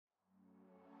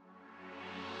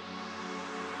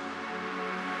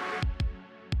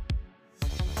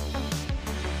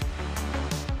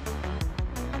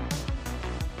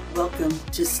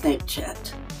Welcome to Snape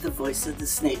Chat, the voice of the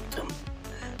Snapedom,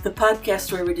 the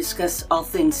podcast where we discuss all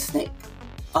things Snape,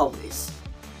 always.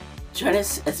 Join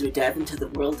us as we dive into the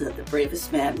world of the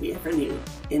bravest man we ever knew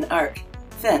in art,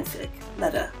 fanfic,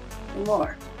 meta, and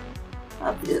more.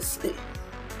 Obviously.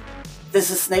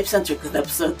 This is Snape-centric with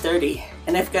episode 30,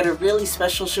 and I've got a really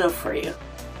special show for you.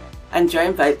 I'm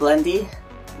joined by Blendy,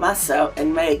 Masao,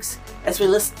 and Megs as we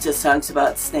listen to songs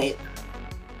about Snape.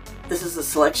 This is a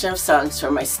selection of songs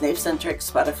from my Snape-centric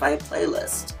Spotify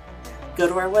playlist. Go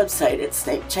to our website at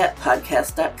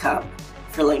snapechatpodcast.com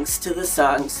for links to the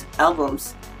songs,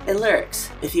 albums, and lyrics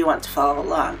if you want to follow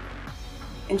along.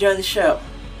 Enjoy the show.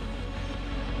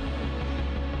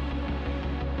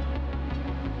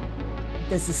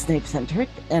 This is Snape-centric,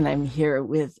 and I'm here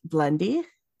with Blendy.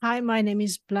 Hi, my name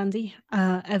is Blendy,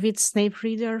 avid Snape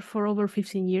reader for over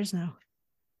 15 years now.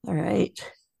 All right.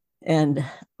 And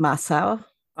Masao.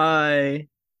 Hi,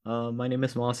 my name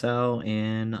is Masao,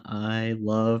 and I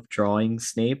love drawing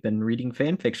Snape and reading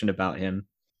fan fiction about him.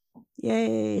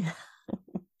 Yay.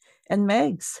 And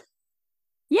Megs.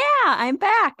 Yeah, I'm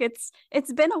back. It's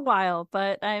been a while,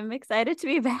 but I'm excited to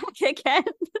be back again.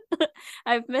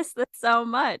 I've missed this so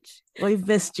much. We've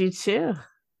missed you too.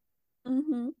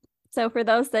 Mm-hmm. So for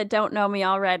those that don't know me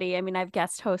already, I mean, I've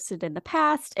guest hosted in the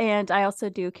past, and I also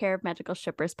do Care of Magical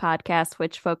Shippers podcast,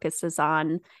 which focuses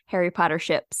on Harry Potter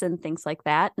ships and things like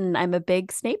that. And I'm a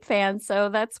big Snape fan, so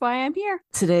that's why I'm here.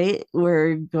 Today,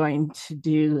 we're going to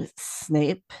do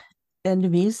Snape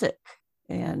and music.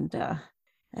 And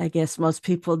I guess most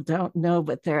people don't know,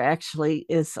 but there actually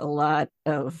is there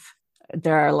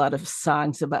are a lot of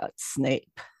songs about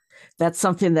Snape. That's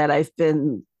something that I've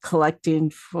been collecting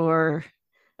for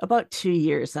about 2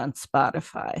 years on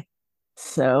Spotify.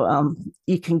 So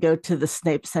you can go to the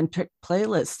Snape-centric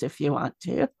playlist if you want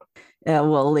to.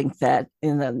 We'll link that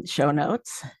in the show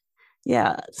notes.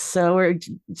 Yeah, so we're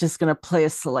just going to play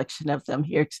a selection of them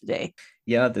here today.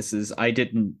 Yeah, I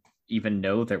didn't even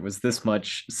know there was this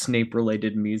much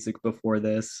Snape-related music before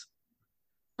this.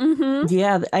 Mm-hmm.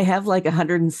 Yeah, I have like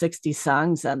 160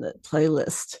 songs on the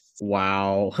playlist.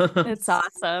 Wow. It's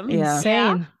awesome. Yeah.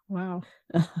 Insane. Wow.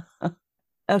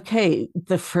 Okay,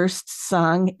 the first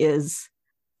song is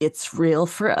It's Real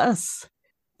for Us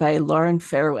by Lauren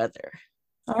Fairweather.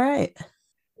 All right,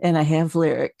 and I have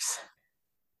lyrics.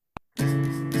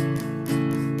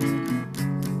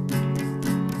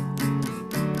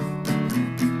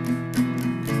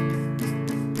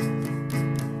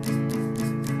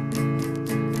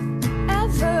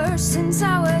 Ever since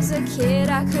I was a kid,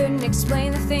 I couldn't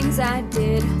explain the things I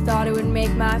did. Thought it would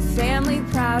make my family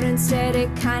proud. Instead, it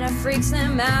kind of freaks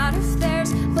them out. If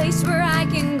there's a place where I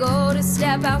can go to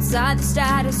step outside the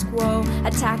status quo,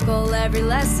 I'd tackle every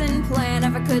lesson plan.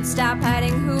 If I could stop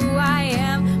hiding who I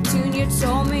am. Soon you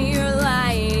told me you're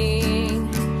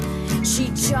lying. She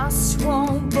just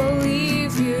won't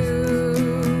believe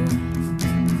you.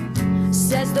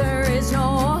 Says there is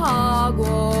no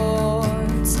Hogwarts.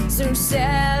 So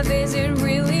Seb, is it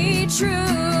really true?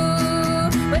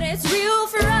 But it's real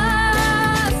for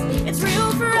us. It's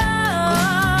real for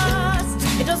us.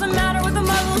 It doesn't matter what the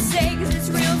muggles say, cause it's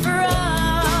real for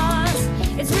us.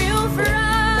 It's real for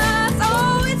us.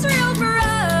 Oh, it's real for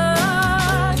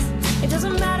us. It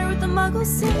doesn't matter what the muggles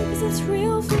say, cause it's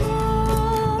real for us.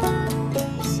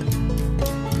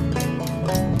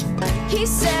 He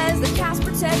says the cast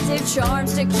protective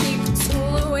charms to keep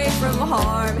school away from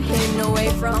harm, hidden away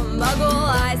from muggle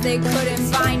eyes. They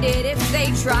couldn't find it if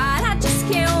they tried. I just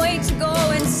can't wait to go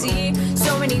and see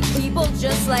so many people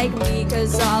just like me,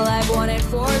 cause all I've wanted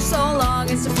for so long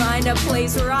is to find a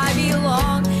place where I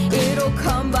belong. It'll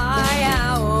come by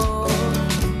out,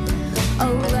 a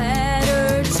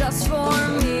letter just for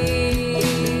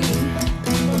me.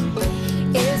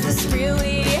 Is this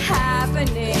really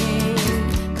happening?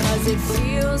 It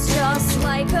feels just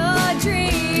like a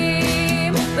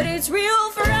dream, but it's real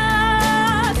for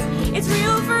us. It's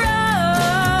real for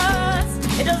us.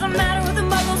 It doesn't matter what the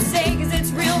muggles say, cause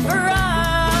it's real for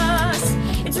us.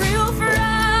 It's real for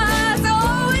us.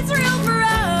 Oh, it's real for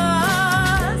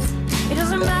us. It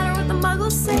doesn't matter what the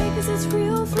muggles say, cause it's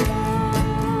real for us.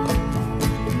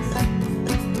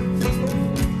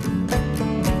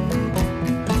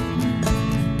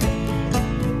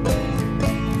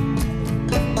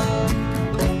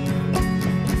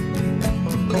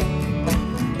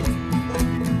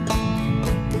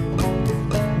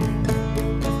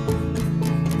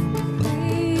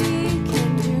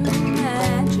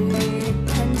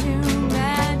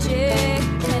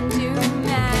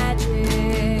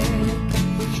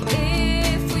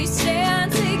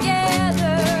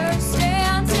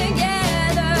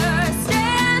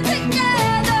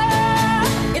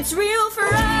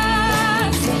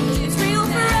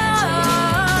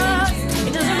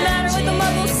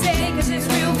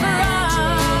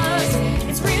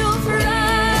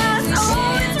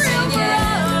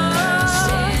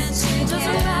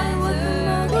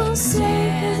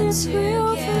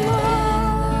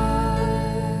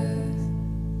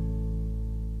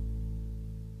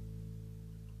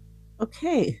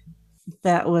 Okay.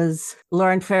 That was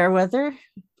Lauren Fairweather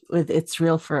with It's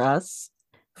Real for Us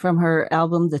from her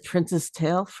album The Prince's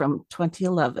Tale from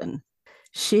 2011.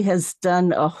 She has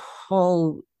done a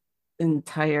whole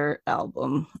entire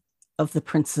album of The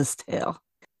Prince's Tale.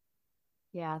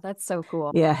 Yeah, that's so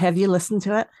cool. Yeah, have you listened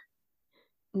to it?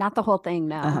 Not the whole thing,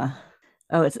 no.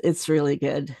 Oh, it's really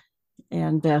good.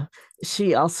 And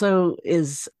she also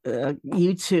is a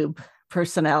YouTube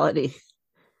personality.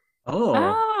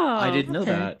 I didn't know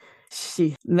that.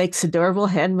 She makes adorable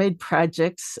handmade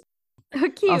projects,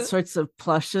 Cute. all sorts of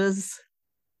plushes.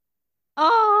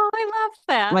 Oh, I love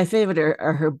that. My favorite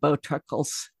are her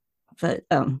bowtruckles, but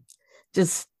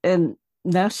and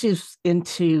now she's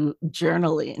into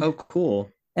journaling. Oh, cool.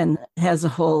 And has a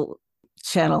whole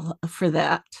channel for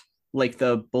that. Like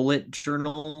the bullet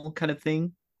journal kind of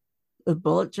thing? A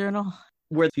bullet journal?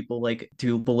 Where people like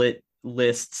do bullet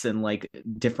lists and like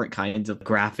different kinds of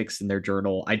graphics in their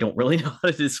journal. I don't really know how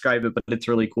to describe it, but it's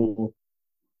really cool.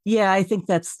 Yeah, I think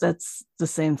that's the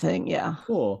same thing. Yeah.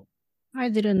 Cool. I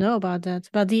didn't know about that,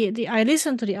 but the I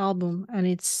listened to the album and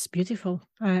it's beautiful.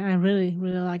 I really,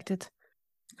 really liked it.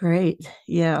 Great.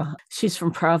 Yeah. She's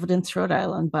from Providence, Rhode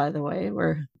Island, by the way.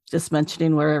 We're just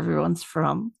mentioning where everyone's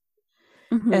from.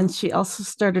 Mhm. And she also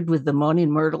started with the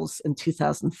Moaning Myrtles in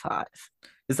 2005.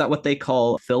 Is that what they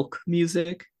call filk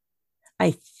music?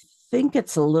 I think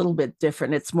it's a little bit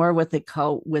different. It's more what they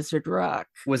call wizard rock.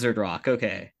 Wizard rock.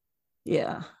 Okay.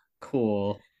 Yeah.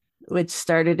 Cool. Which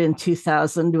started in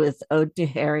 2000 with Ode to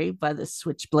Harry by the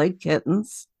Switchblade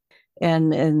Kittens.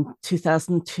 And in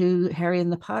 2002, Harry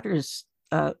and the Potters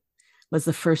was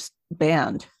the first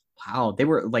band. Wow. They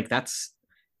were like, that's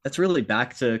really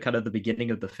back to kind of the beginning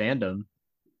of the fandom.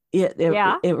 It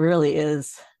really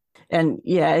is. And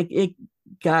yeah, it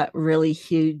got really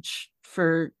huge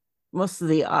for most of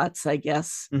the aughts, I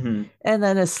guess. Mm-hmm. And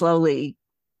then it slowly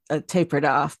tapered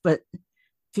off, but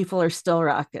people are still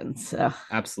rocking. So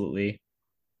absolutely.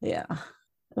 Yeah.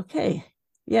 Okay.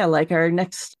 Yeah, like our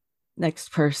next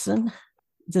person.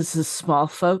 This is Small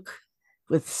Folk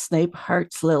with Snape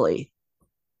Heart's Lily.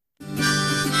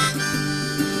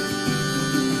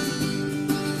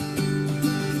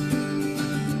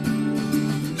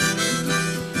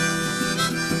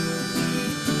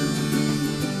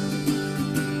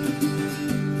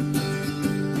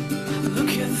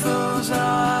 Those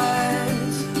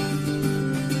eyes,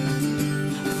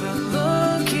 they're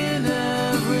looking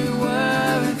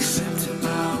everywhere except in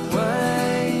my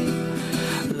way.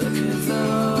 Look at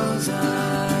those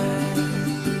eyes,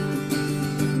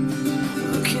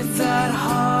 look at that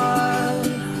heart.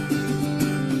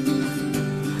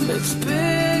 It's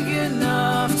big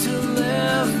enough to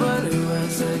live, but who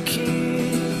has the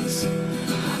keys?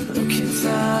 Look at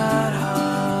that heart.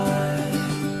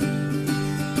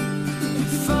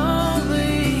 If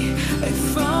only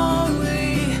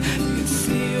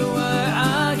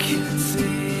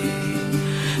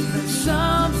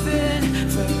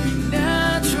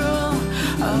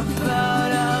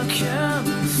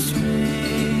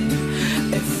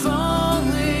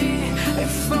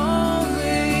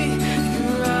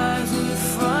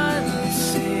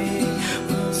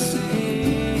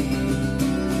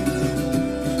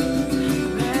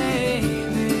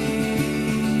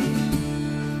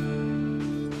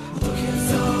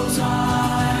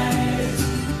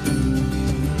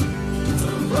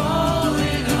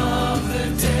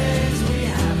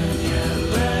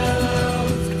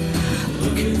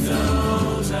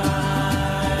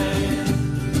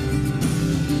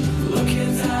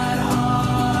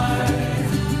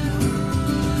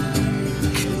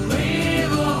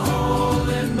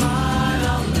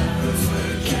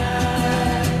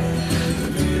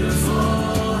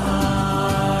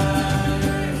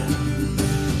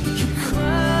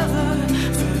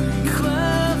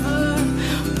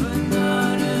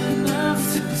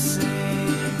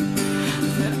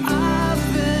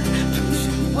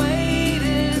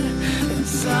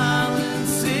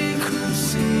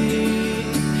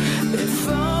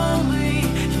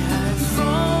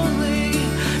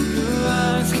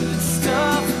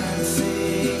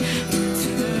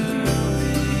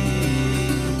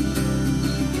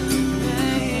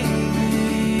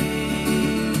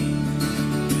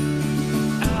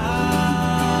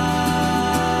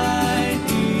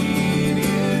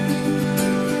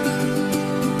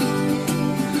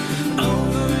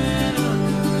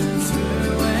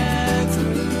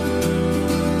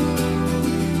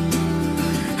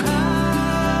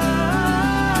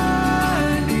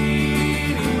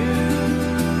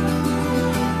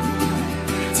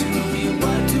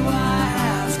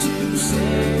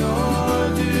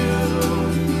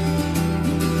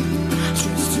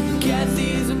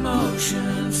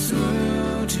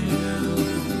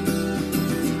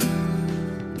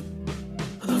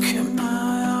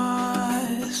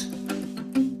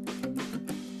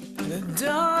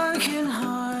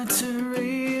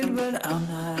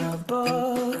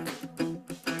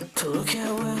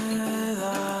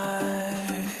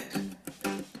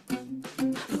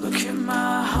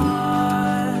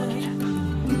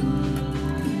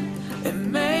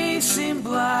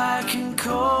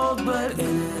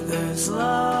there's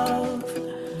love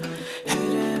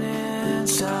hidden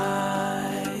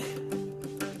inside.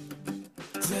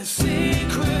 There's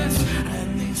secrets,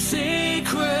 and these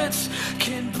secrets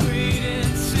can breed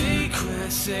in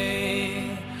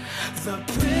secrecy. The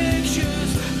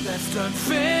pictures left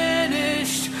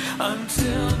unfinished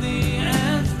until the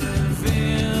end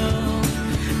revealed.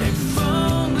 If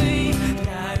only,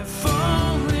 yeah, if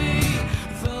only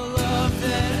the love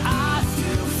that I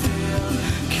feel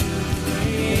could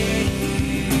breathe.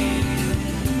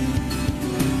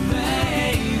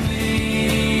 Maybe,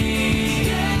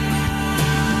 yeah,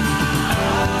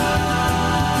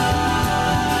 I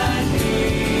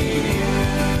need you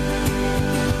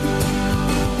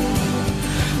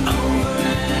over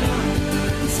and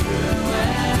over, through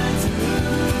and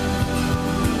through.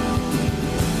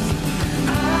 I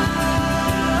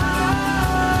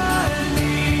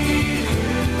need you.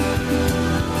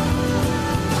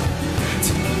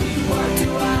 Tell me, what do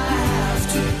I have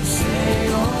to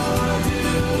say or do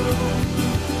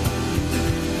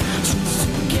just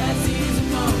to get these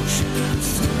emotions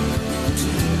through to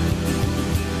you?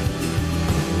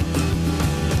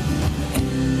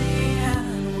 In the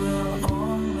end, we'll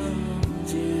all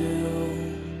lose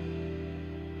you.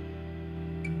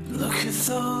 Look at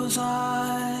those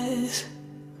eyes.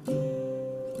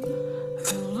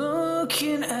 They're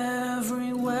looking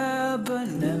everywhere, but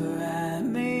never at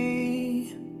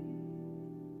me.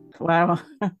 Wow.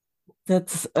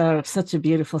 That's such a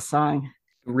beautiful song.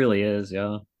 It really is,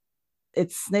 yeah.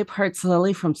 It's Snape Hearts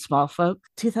Lily from Smallfolk,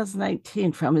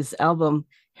 2019, from his album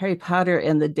Harry Potter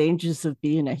and the Dangers of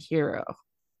Being a Hero.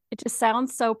 It just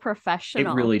sounds so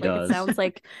professional. really like, does. It sounds like,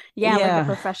 like Yeah. a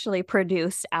professionally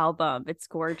produced album. It's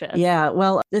gorgeous. Yeah,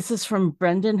 well, this is from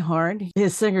Brendan Horn,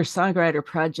 his singer-songwriter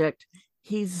project.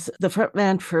 He's the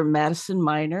frontman for Madison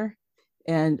Minor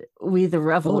and We the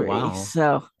Revelry. wow.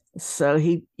 So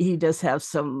he does have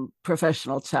some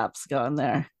professional chops going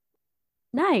there.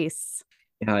 Nice.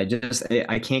 Yeah,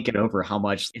 I can't get over how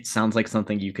much it sounds like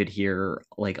something you could hear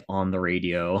like on the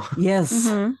radio. Yes.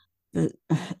 Mhm. The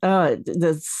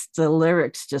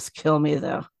lyrics just kill me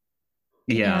though.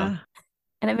 Yeah.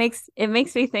 And it makes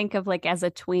me think of like as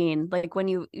a tween, like when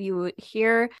you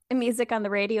hear the music on the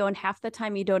radio and half the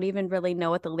time you don't even really know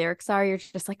what the lyrics are. You're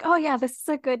just like, oh yeah, this is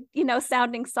a good,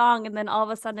 sounding song. And then all of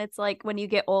a sudden it's like when you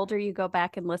get older, you go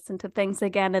back and listen to things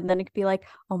again. And then it could be like,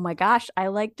 oh my gosh, I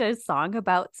liked a song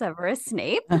about Severus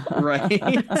Snape. Right.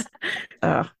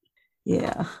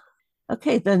 Yeah.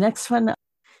 Okay, the next one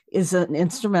is an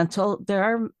instrumental.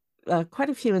 There are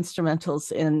quite a few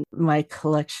instrumentals in my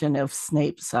collection of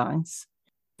Snape songs.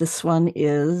 This one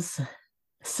is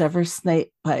Severus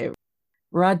Snape by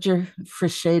Roger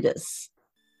Frischadis.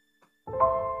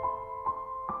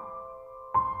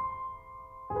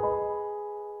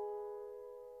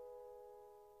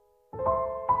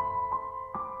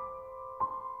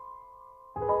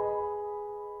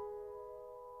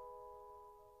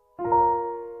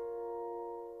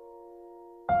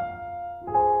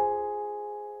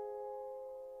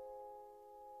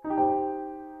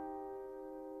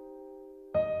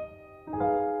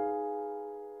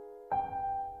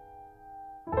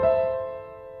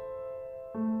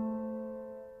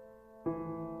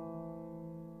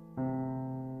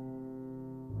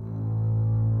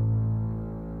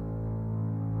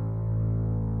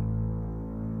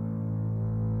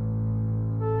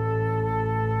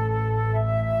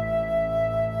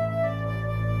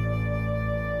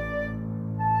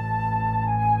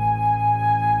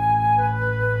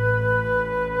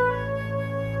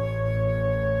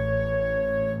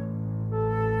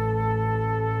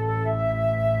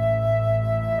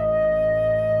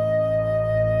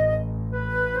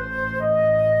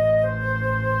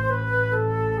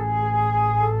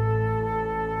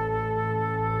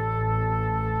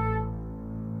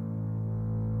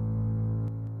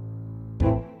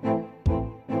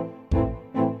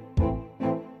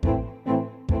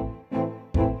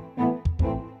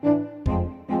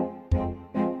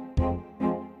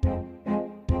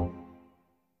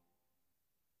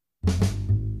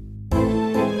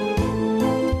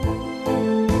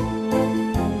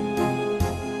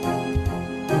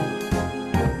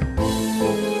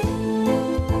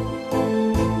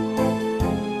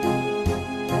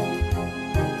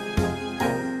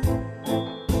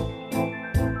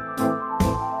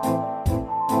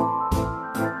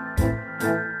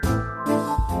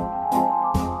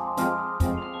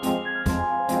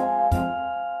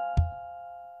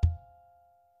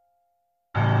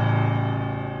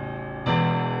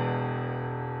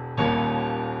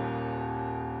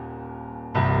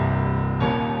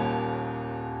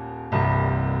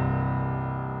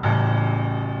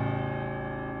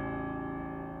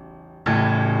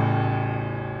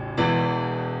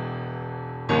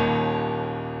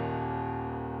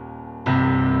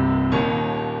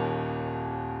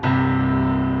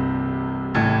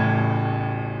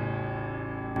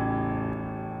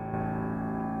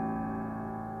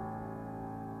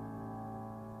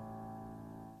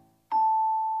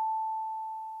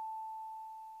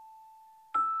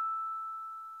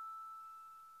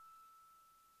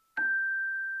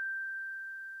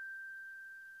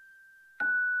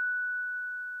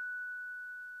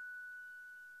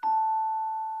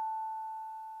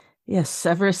 Yes,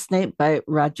 Severus Snape by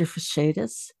Roger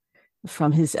Freixedas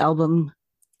from his album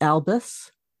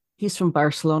Albus. He's from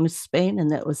Barcelona, Spain,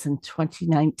 and that was in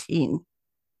 2019.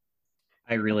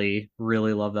 I really,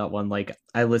 really love that one. Like,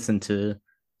 I listened to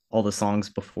all the songs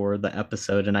before the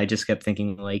episode, and I just kept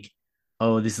thinking, like,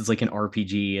 oh, this is like an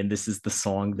RPG, and this is the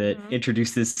song that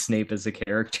introduces Snape as a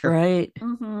character. Right.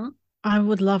 Mm-hmm. I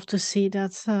would love to see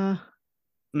that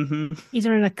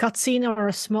either in a cutscene or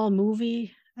a small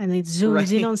movie, and it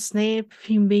zooms in on Snape,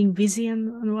 him being busy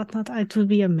and whatnot. It would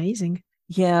be amazing.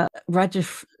 Yeah, Roger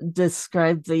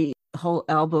described the whole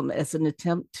album as an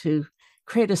attempt to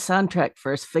create a soundtrack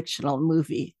for a fictional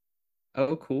movie.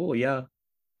 Oh, cool. Yeah.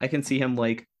 I can see him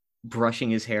like brushing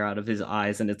his hair out of his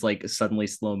eyes, and it's like suddenly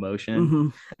slow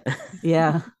motion.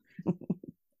 Yeah.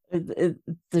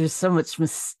 There's so much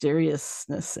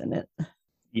mysteriousness in it.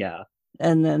 Yeah.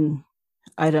 And then,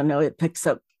 I don't know, it picks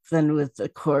up then with the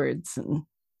chords, and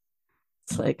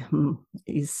it's like,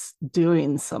 he's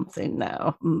doing something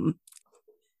now.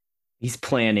 He's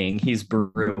planning, he's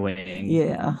brewing.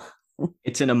 Yeah.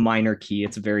 It's in a minor key.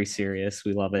 It's very serious.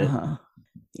 We love it.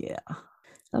 Yeah.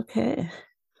 Okay.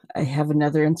 I have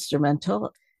another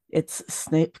instrumental. It's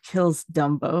Snape Kills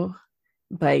Dumbo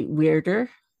by Weirder.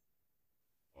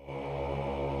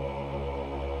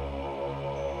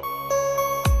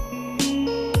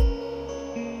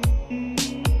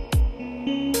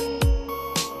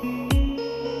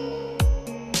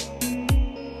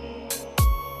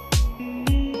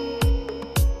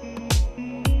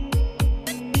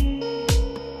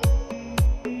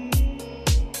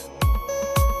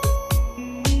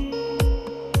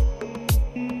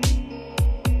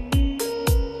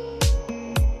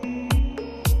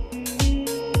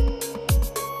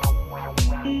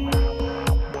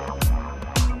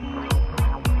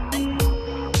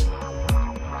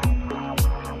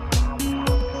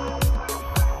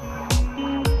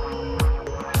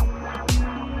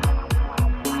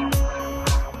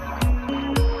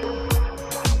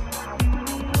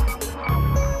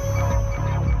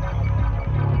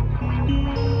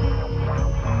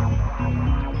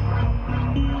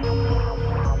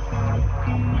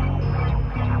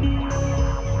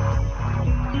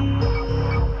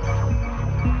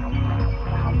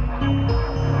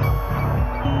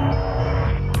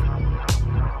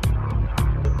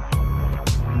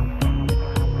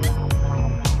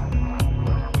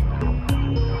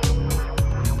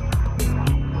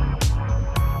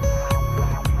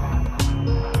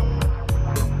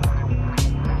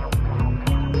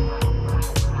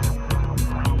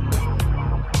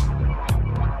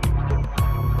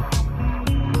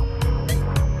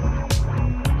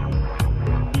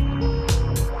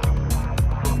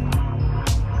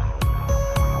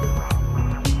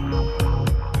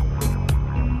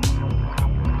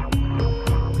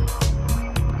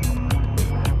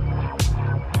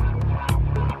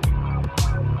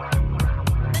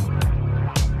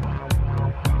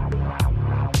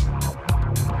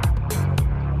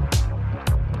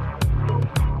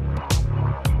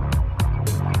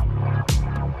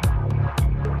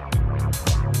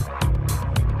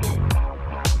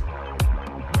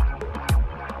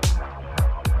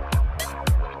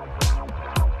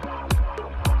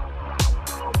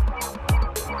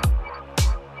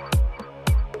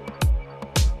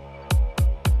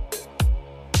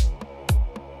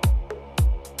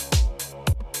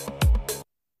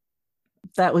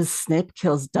 That was Snape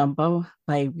Kills Dumbo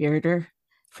by Weirder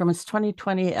from his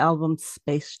 2020 album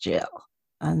Space Jail.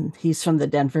 And he's from the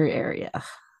Denver area.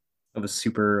 It was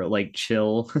super like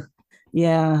chill.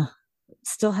 Yeah.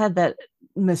 Still had that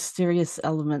mysterious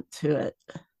element to it.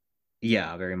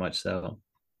 Yeah, very much so.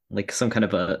 Like some kind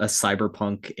of a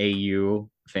cyberpunk AU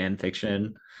fan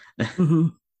fiction.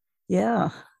 Yeah.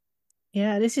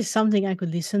 Yeah, this is something I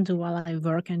could listen to while I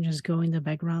work and just go in the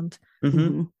background.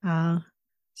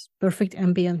 It's perfect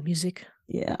ambient music.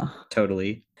 Yeah.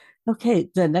 Totally. Okay,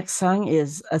 the next song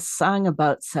is A Song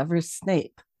About Severus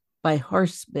Snape by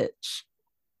Horse Bitch.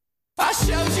 I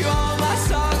showed you all my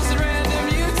songs and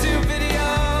random YouTube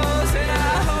videos, and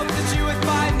I hope that you would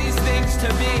find these things to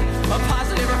be a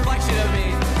positive reflection of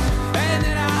me. And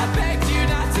then I begged you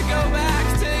not to go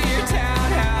back to your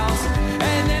townhouse,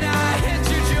 and then I hit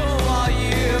your jewel while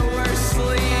you were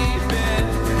sleeping.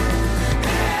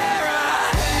 Here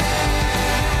I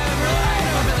am, relying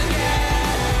on a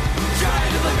again,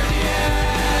 trying to live in the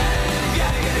end,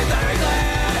 gotta get a thyroid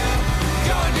gland,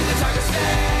 going to the taco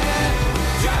stand,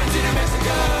 driving to New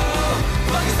Mexico,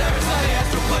 fucking Severus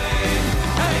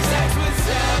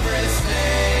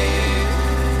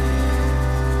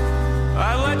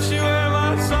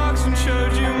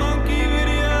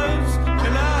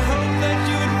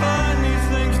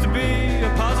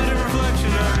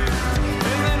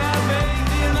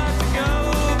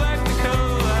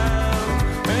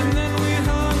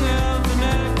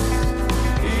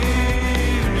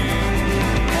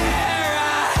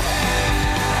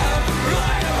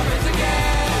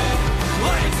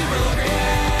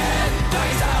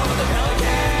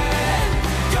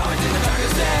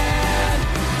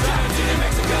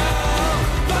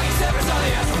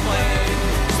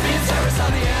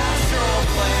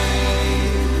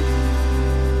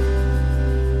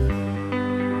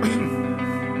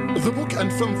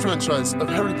film franchise of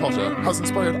Harry Potter has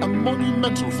inspired a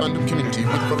monumental fandom community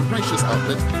with a voracious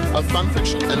outlet of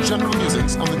fanfiction and general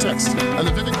musings on the text and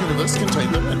the vivid universe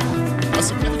contained therein. A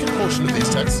significant portion of these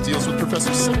texts deals with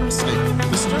Professor Severus Snape,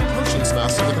 the stern potions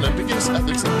master with an ambiguous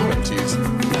ethics and loyalties.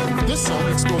 This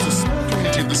song explores a small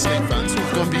community of the Snape fans who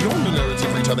have gone beyond the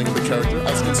narrative retelling of the character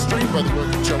as constrained by the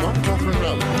work of Joanne Catherine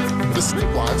Rowling. The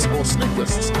Snape wives, or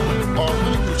Snapists, are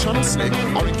women who channel Snape,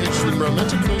 are engaged in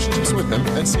romantic relationships with him,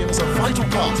 and see him as a vital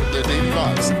part of their daily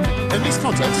lives. In these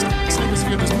contexts, Snape is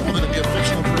viewed as more than a mere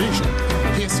fictional creation.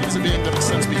 He is seen as a being that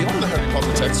extends beyond the Harry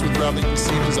Potter text, with Rowling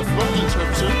perceived as a floating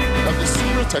interpreter of the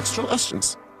pseudo-textual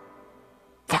essence.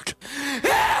 Fuck.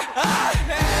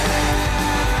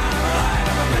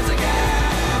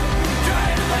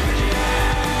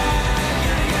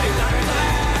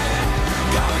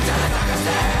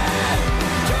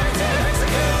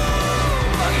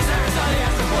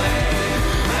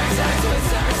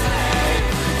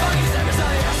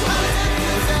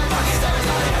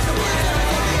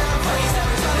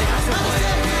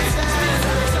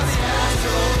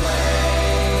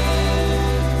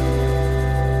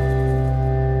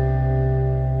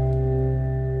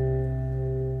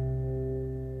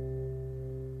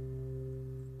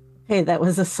 Hey, that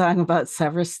was a song about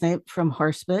Severus Snape from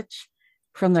Horsebitch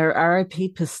from their R.I.P.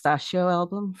 Pistachio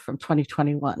album from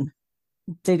 2021.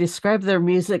 They describe their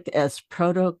music as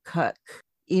proto-cuck,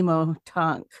 emo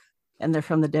tonk, and they're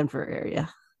from the Denver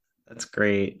area. That's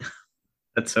great.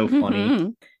 That's so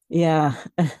funny. Yeah,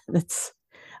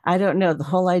 I don't know, the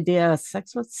whole idea of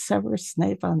sex with Severus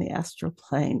Snape on the astral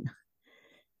plane.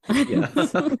 Yeah.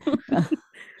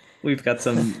 We've got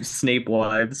some Snape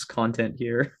wives content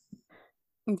here.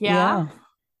 Yeah.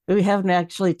 We haven't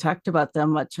actually talked about them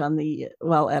much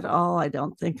at all, I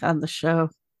don't think, on the show.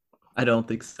 I don't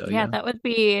think so. Yeah, that would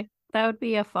be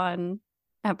a fun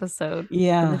episode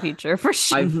in the future for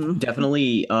sure. I've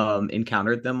definitely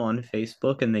encountered them on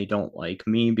Facebook, and they don't like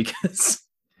me because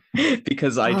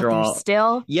I draw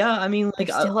still. Yeah, I mean, like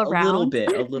a little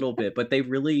bit, but they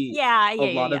really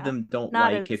a lot of them don't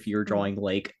Not like if you're drawing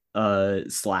like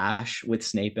slash with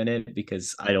Snape in it,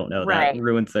 because I don't know, that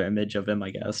ruins their image of him,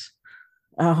 I guess.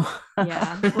 Oh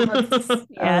yeah. Well,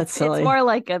 it's more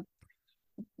like a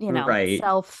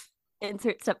self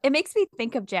insert stuff. It makes me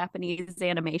think of Japanese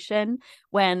animation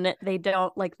when they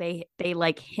don't like they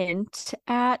like hint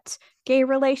at gay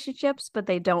relationships, but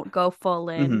they don't go full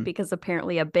in, because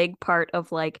apparently a big part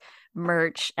of like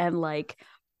merch and like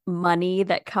money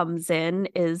that comes in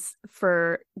is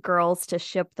for girls to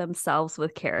ship themselves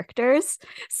with characters.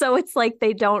 So it's like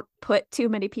they don't put too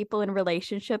many people in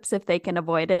relationships if they can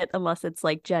avoid it, unless it's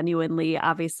like genuinely,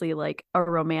 obviously, like a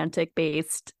romantic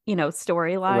based,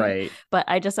 storyline. Right. But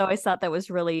I just always thought that was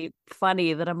really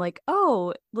funny that I'm like,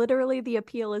 oh, literally the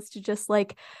appeal is to just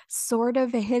like sort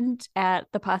of hint at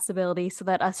the possibility so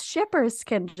that us shippers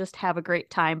can just have a great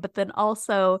time, but then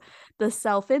also the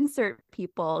self-insert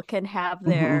people can have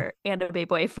their anime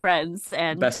boyfriends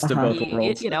and best of both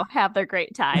worlds, have their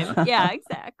great time. Yeah,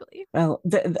 exactly. Well,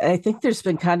 I think there's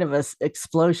been kind of an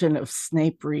explosion of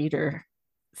Snape reader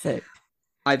fic.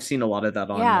 I've seen a lot of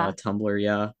that on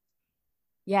Tumblr.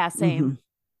 Yeah, same.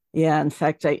 Yeah, in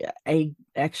fact, I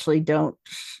actually don't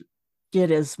get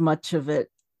as much of it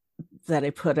that I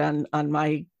put on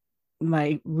my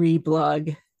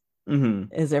reblog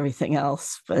as everything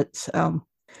else, but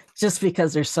just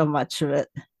because there's so much of it.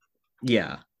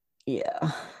 Yeah,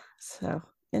 so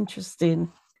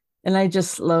interesting. And I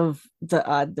just love the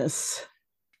oddness.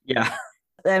 Yeah,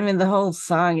 I mean, the whole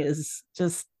song is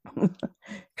just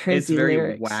crazy. It's very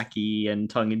lyrics. wacky and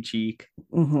tongue-in-cheek.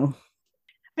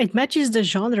 It matches the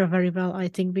genre very well, I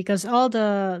think, because all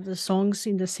the songs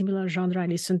in the similar genre I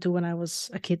listened to when I was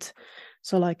a kid,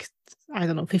 so like, I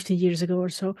don't know, 15 years ago or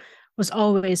so, was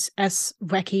always as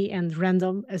wacky and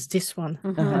random as this one.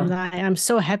 And I'm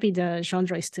so happy the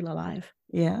genre is still alive.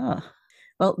 Yeah.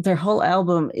 Well, their whole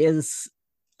album is,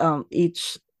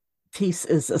 each piece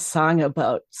is a song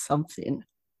about something.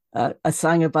 A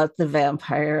song about the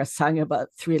vampire, a song about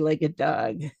three-legged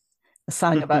dog, a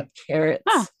song about carrots,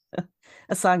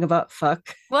 a song about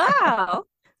fuck. Wow.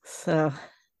 So,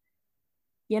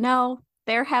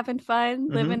 they're having fun,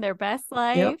 living their best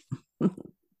life. Yep.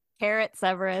 Carrot,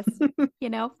 Severus,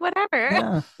 whatever.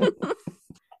 Yeah.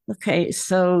 Okay,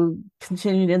 so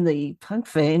continuing in the punk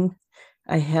vein,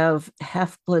 I have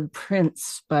Half-Blood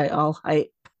Prince by All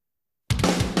Hype.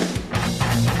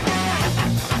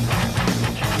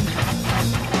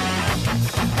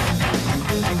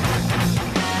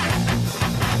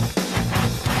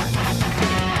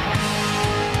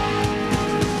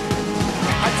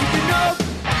 I took a note,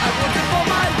 I worked it for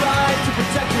my right to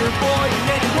protect your boy and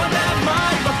anyone that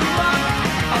might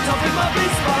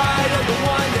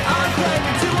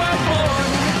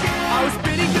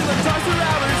for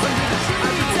hours under the tree.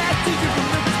 I'm protected you from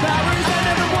Lucas powers. I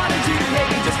never wanted you to hate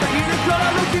me just for you to grow.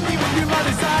 Now look at me with your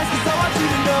mother's eyes, 'cause I want you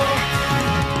to know.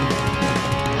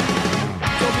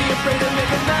 Don't be afraid to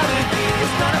make a melody.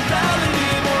 It's not a melody,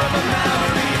 more of a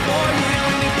memory for you.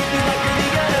 And if you feel like you're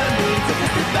the enemy, take a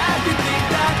step back and think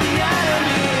that the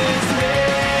enemy is me.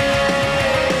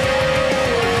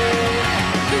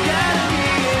 The enemy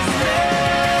is me.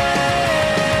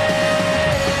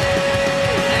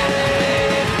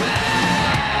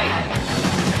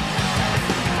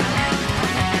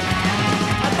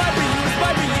 I fight for you, I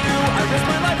fight for you. I risk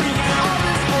my life for you. All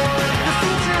this for the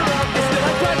future of this. Still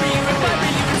I cry for you, I fight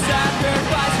for you.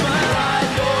 Sacrifice my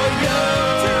life for you.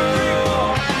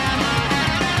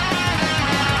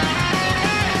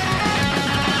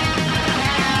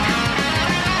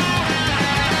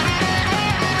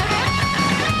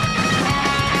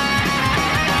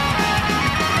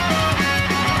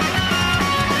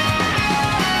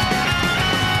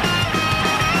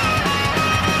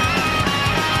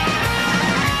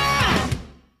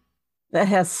 That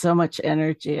has so much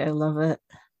energy. I love it.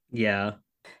 Yeah.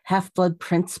 Half-Blood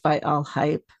Prince by All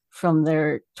Hype from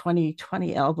their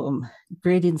 2020 album,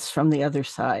 Greetings from the Other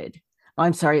Side. Oh,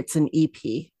 I'm sorry, it's an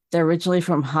EP. They're originally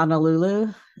from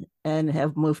Honolulu and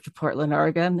have moved to Portland,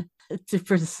 Oregon to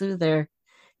pursue their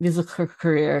musical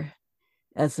career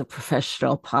as a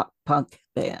professional pop punk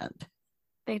band.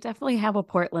 They definitely have a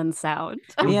Portland sound.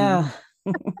 Yeah.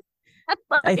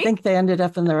 I think they ended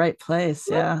up in the right place.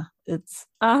 Yeah. It's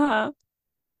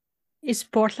Is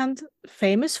Portland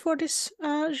famous for this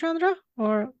genre,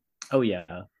 or? Oh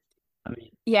yeah. I mean,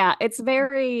 yeah, it's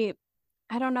very,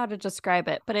 I don't know how to describe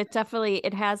it, but it definitely,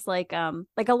 it has like a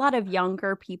lot of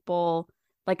younger people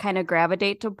like kind of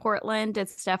gravitate to Portland.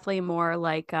 It's definitely more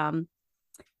like I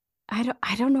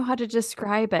don't know how to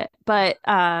describe it, but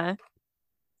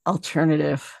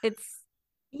alternative. it's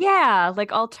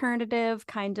like alternative,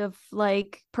 kind of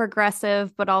like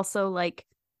progressive, but also like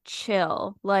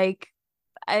chill. Like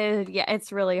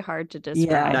it's really hard to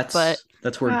describe.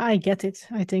 That's where I get it,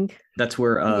 I think. That's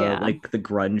where like the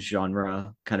grunge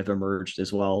genre kind of emerged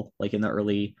as well, like in the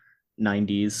early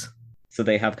 90s. So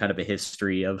they have kind of a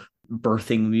history of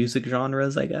birthing music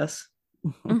genres, I guess.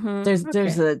 Mm-hmm.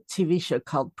 There's a TV show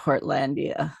called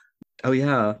Portlandia. Oh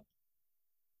yeah.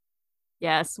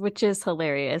 Yes, which is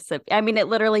hilarious. I mean, it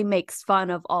literally makes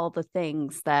fun of all the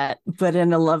things that, but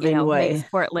in a loving way, makes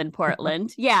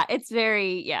Portland. Yeah, it's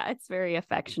very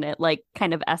affectionate, like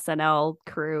kind of SNL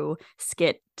crew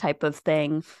skit type of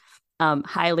thing.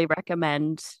 Highly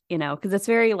recommend, because it's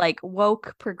very like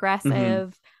woke,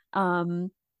 progressive,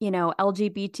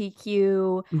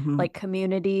 LGBTQ like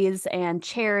communities and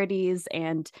charities,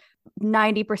 and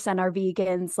 90% are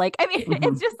vegans. Like, I mean,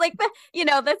 it's just like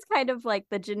that's kind of like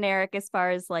the generic as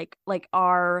far as like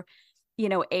our,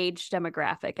 age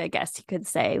demographic, I guess you could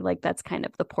say. Like, that's kind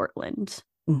of the Portland.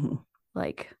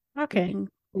 Like, okay.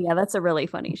 Yeah, that's a really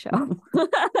funny show.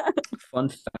 Fun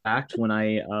fact, when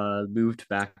I moved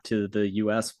back to the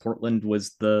US, Portland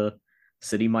was the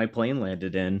city my plane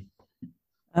landed in.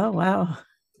 Oh, wow.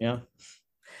 Yeah.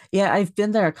 Yeah, I've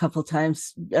been there a couple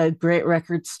times. Great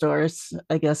record stores,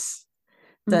 I guess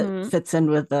that fits in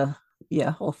with the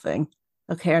whole thing.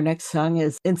 Okay, our next song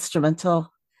is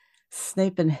instrumental,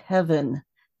 Snape in Heaven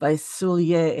by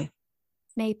Soulier.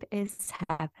 Snape is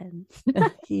heaven.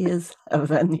 He is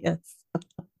heaven, yes.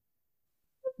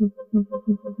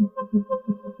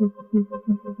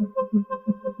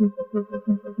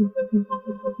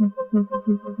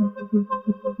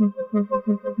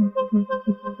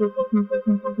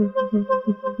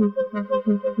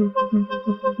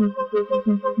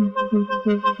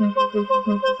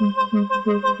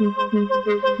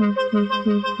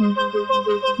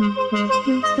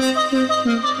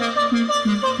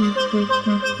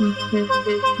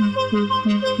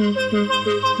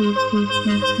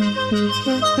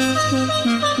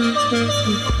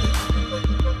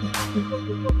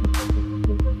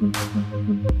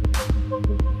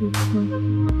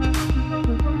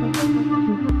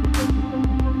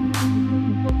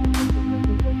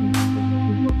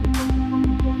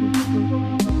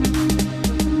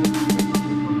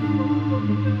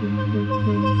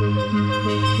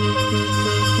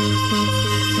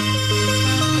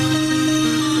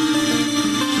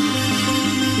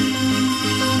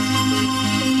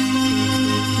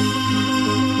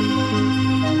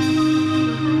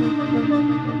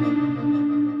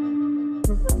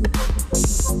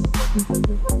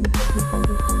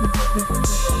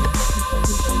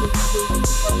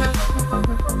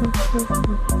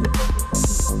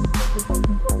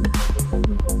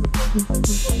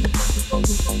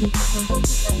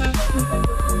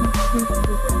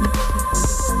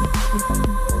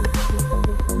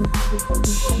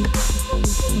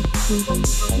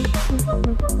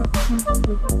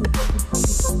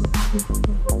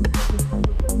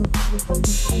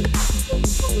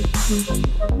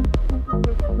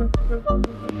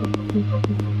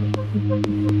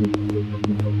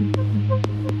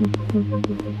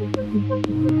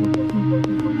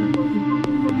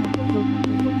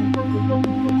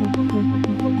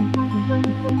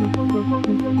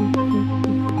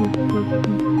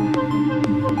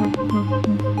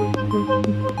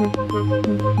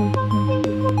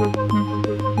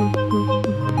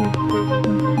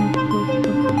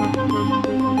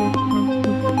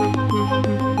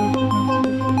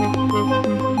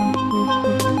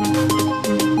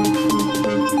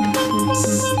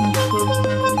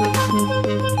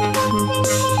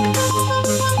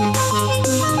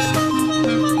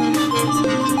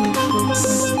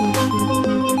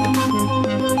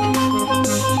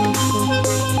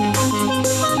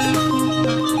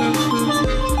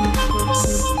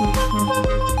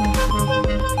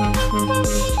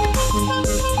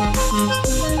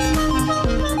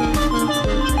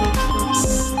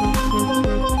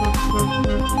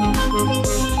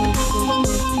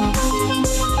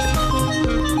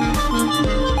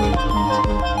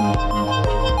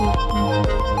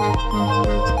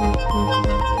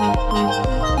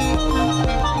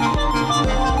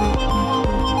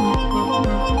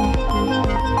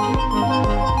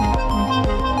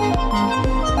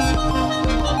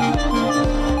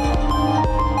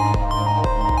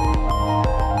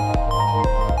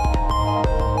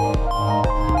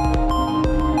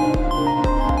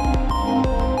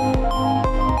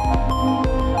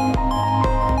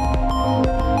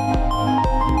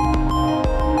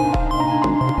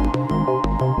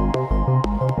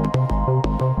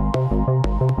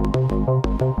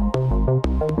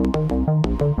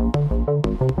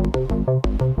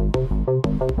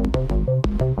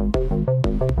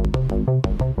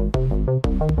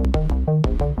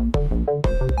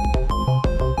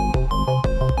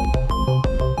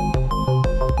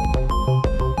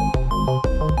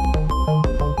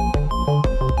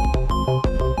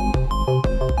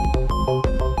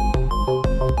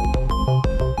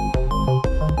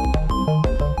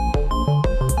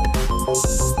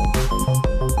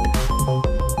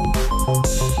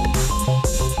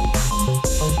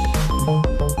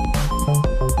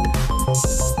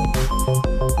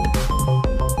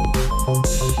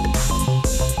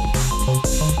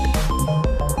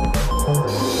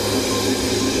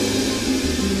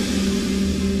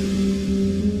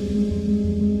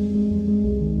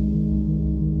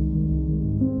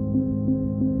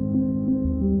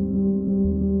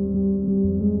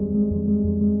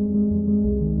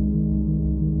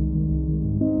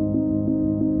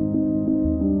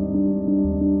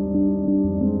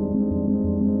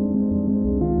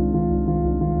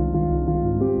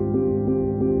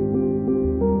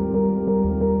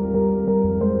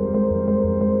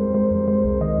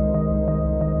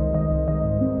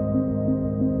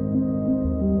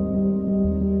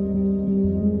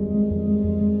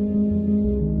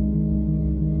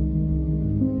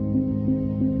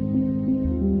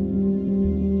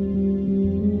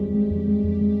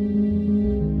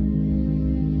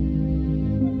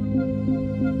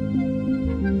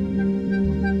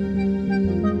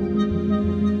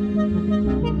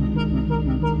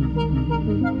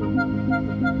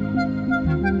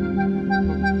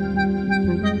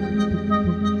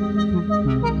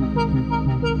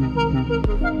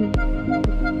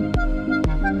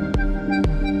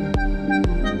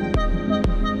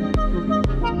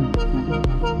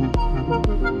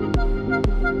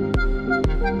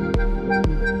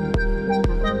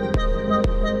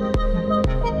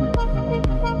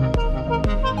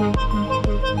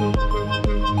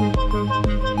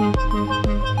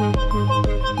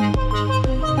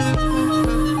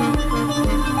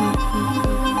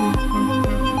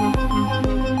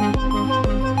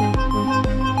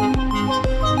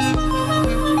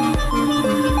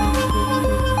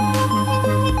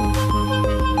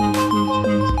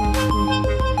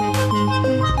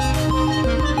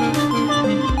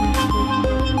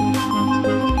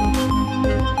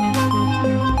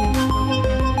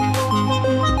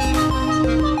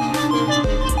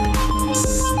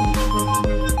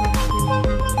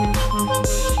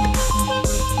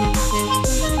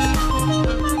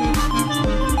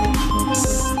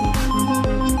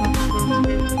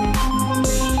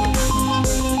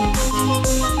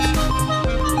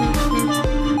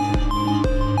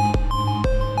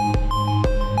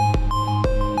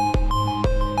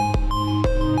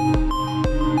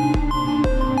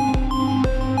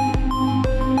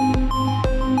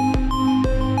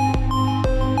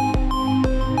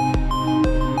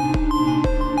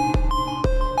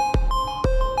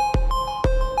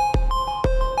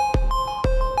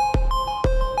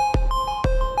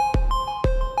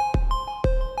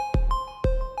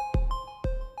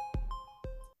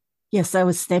 Yes, I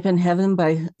was Snape in Heaven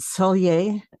by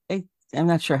Solier. I'm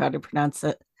not sure how to pronounce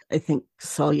it. I think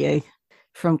Solier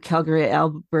from Calgary,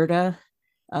 Alberta,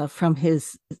 from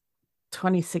his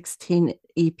 2016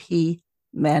 EP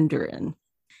Mandarin.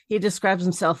 He describes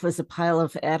himself as a pile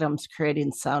of atoms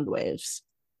creating sound waves.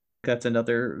 That's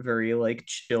another very like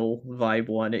chill vibe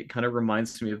one. It kind of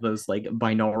reminds me of those like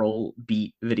binaural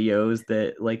beat videos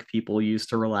that like people use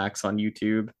to relax on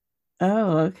YouTube.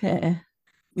 Oh, okay.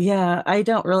 Yeah, I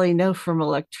don't really know from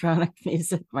electronic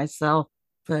music myself,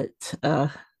 but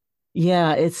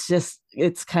yeah,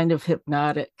 it's kind of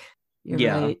hypnotic. You're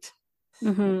Yeah. right.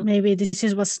 Mhm. Maybe this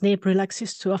is what Snape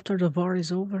relaxes to after the war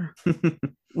is over.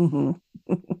 Hmm.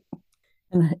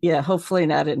 And yeah, hopefully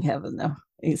not in heaven though.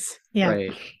 He's Yeah.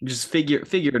 Right. Just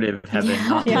figurative heaven,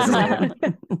 Yeah. not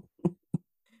literal.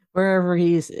 wherever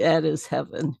he's at is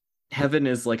heaven. Heaven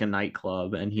is like a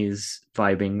nightclub and he's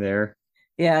vibing there.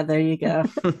 Yeah, there you go.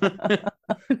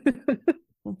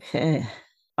 Okay.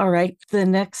 All right. The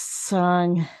next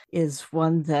song is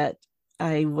one that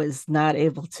I was not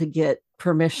able to get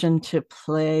permission to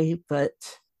play, but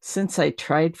since I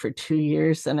tried for 2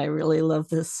 years and I really love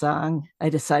this song, I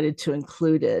decided to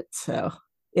include it. So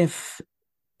if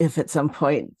at some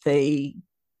point they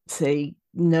say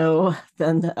no,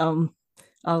 then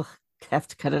I'll have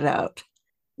to cut it out.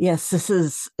 Yes, this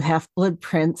is Half Blood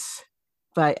Prince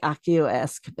by Akio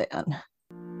Azkaban.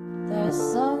 There's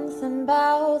something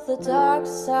about the dark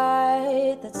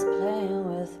side that's playing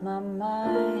with my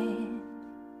mind,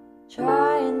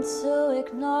 trying to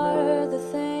ignore the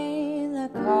thing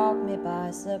that caught me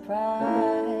by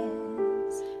surprise.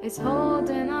 It's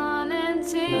holding on and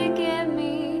taking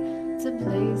me to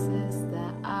places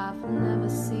that I've never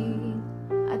seen.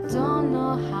 I don't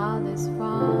know how this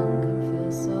wrong can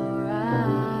feel so right.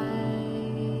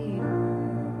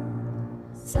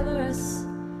 Severus,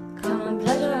 come and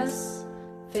pleasure us,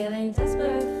 feeling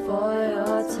desperate for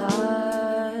your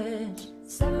touch.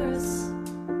 Severus,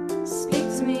 speak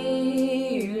to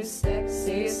me, you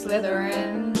sexy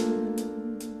Slytherin.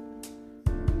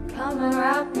 Come and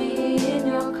wrap me in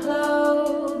your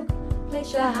cloak,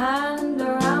 place your hand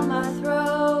around my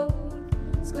throat,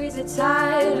 squeeze it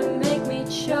tight and make me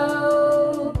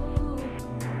choke.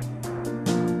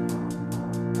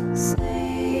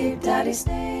 Snape, Daddy,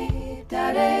 Snape,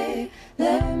 Daddy,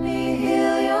 let me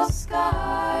heal your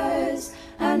scars.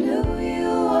 I knew you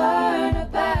weren't a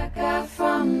bad guy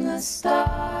from the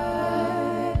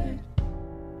start.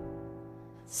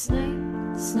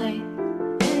 Snape, Snape,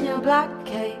 in your black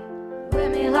cape,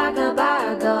 whip me like a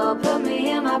bad girl, put me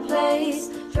in my place.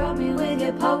 Drop me with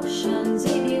your potions,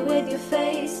 eat me with your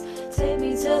face. Take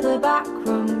me to the back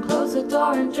room, close the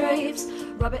door and drapes.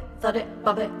 Rub it, thud it,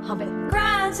 bub it, hump it.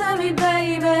 Grind to me,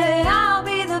 baby, I'll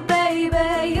be the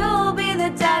baby, you'll be the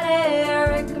daddy.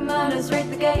 Rick Murders, rate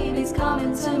the game, he's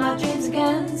coming to my dreams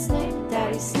again. Snape,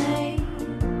 Daddy, Snape.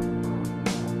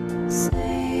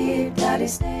 Snape, Daddy,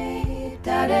 Snape,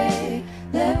 Daddy,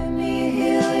 let me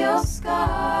heal your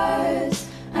scars.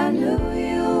 I knew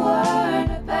you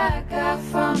weren't a bad guy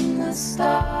from the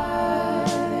start.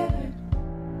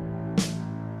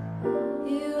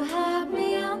 You had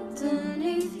me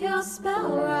underneath your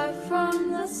spell right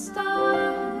from the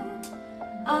start.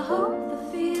 I hope the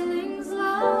feeling's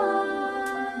lost.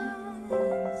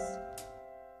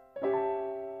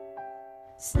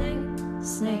 Snape,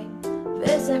 Snape,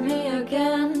 visit me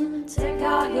again. Take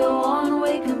out your wand,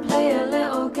 we can play a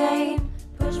little game.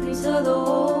 Push me to the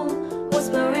wall,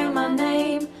 whispering my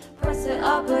name. Press it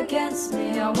up against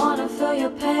me, I wanna feel your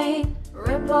pain.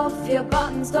 Rip off your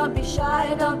buttons, don't be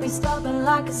shy, don't be stubborn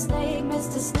like a snake.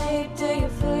 Mr. Snape, do you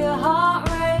feel your heart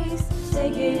race?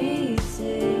 Take it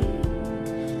easy,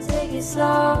 take it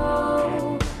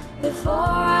slow, before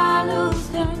I lose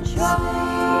control.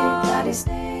 Snape, Daddy,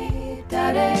 Snape,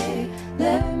 Daddy,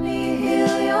 let me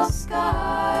heal your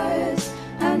scars.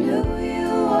 I knew you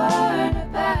weren't a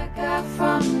bad guy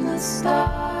from the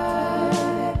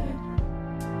start.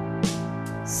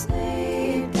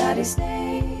 Snape, Daddy,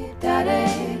 Snape,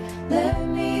 Daddy, let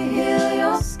me heal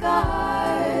your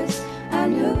scars. I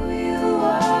knew you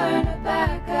weren't a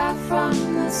bad guy from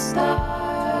the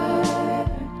start.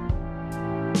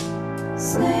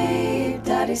 Snape,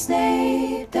 Daddy,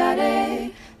 Snape,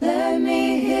 Daddy, let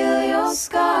me heal your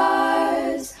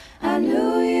scars. I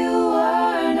knew you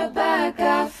weren't a bad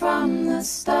guy from the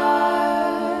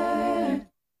start.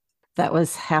 That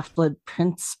was Half-Blood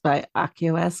Prince by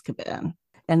Akio Azkaban.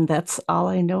 And that's all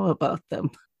I know about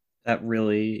them. That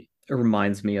really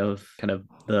reminds me of kind of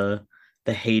the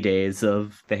heydays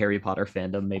of the Harry Potter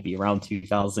fandom, maybe around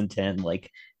 2010, like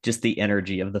just the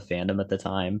energy of the fandom at the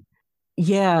time.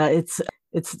 Yeah, it's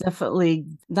It's definitely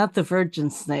not the Virgin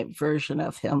Snape version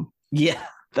of him. Yeah,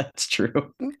 that's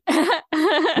true.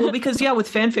 Well, because with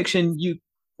fan fiction, you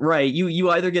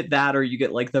either get that or you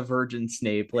get like the Virgin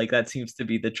Snape. Like that seems to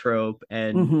be the trope.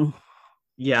 And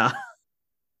yeah.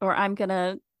 Or I'm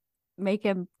gonna make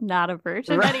him not a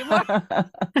virgin anymore.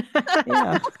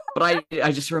 Yeah. But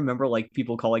I just remember like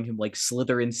people calling him like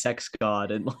Slytherin sex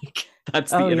god, and like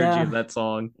that's the energy of that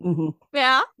song.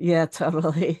 Yeah. Yeah,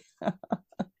 totally.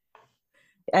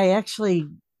 I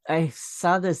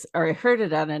saw this, or I heard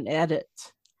it on an edit,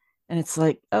 and it's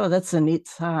like, oh, that's a neat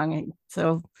song. And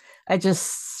so I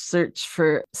just searched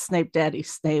for Snape Daddy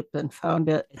Snape and found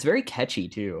it. It's very catchy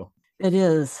too. It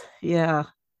is. Yeah.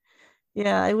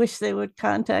 Yeah, I wish they would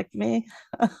contact me.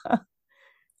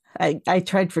 I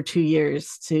tried for 2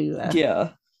 years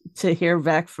to hear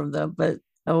back from them, but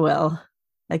oh well.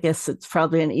 I guess it's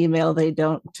probably an email they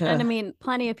don't. And I mean,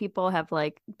 plenty of people have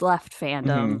like left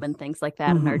fandom and things like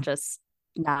that, and are just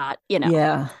not,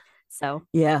 Yeah. So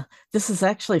yeah, this is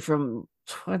actually from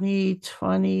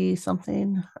 2020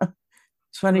 something.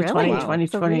 2020, really?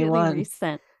 2021. Really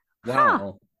recent. Wow.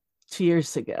 Huh. 2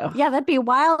 years ago. Yeah, that'd be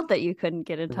wild that you couldn't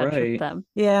get in touch with them.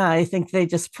 Yeah, I think they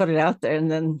just put it out there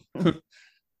and then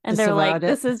and they're like,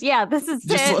 this is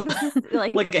just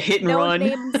it. like a hit and no run.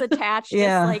 names attached.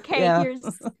 Yeah, Just like, hey,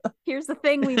 here's the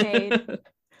thing we made.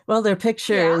 Well, their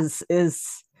picture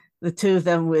is the two of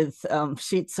them with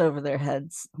sheets over their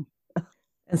heads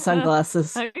and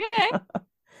sunglasses. Okay.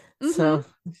 So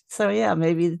yeah,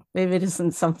 maybe it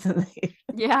isn't something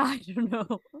Yeah, I don't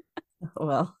know.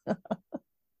 Well,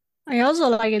 I also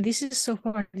like it. This is so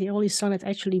far the only song that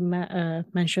actually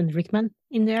mentioned Rickman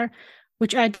in there,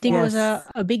 which I think was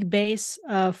a big base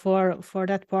for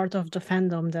that part of the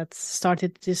fandom that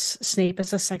started this Snape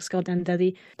as a sex god and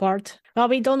daddy part. Well,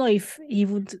 we don't know if he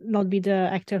would not be the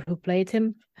actor who played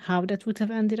him, how that would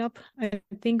have ended up, I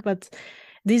think, but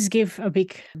this gave a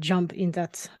big jump in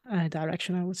that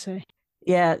direction, I would say.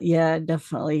 Yeah,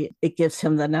 definitely. It gives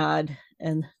him the nod.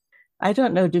 And I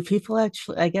don't know, do people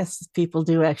actually, I guess people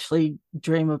do actually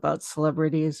dream about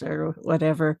celebrities or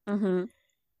whatever,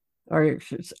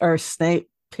 or Snape,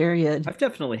 period. I've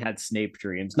definitely had Snape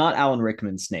dreams, not Alan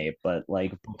Rickman Snape, but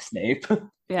like book Snape.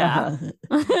 Yeah.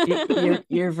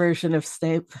 Your version of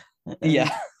Snape.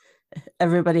 Yeah.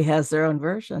 Everybody has their own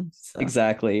version. So.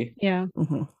 Exactly. Yeah.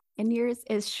 And yours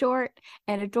is short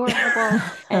and adorable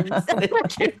and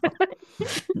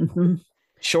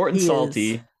short and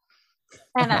salty. Is.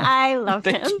 And I love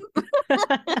him.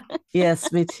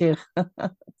 Yes, me too.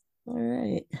 All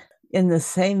right. In the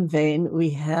same vein, we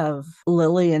have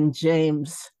Lily and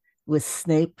James with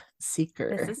Snape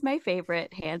Seeker. This is my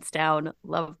favorite, hands down.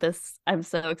 Love this. I'm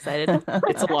so excited.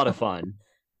 It's a lot of fun.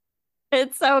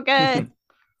 It's so good.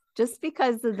 Just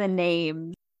because of the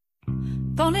name.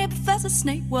 If only Professor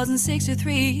Snape wasn't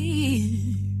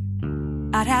 63,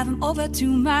 I'd have him over to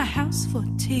my house for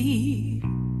tea.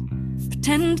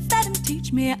 Pretend to let him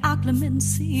teach me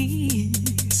occlumency,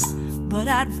 but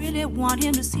I'd really want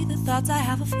him to see the thoughts I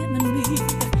have of him and me.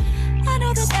 I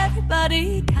know that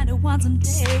everybody kinda wants him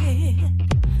dead,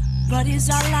 but he's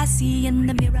all I see in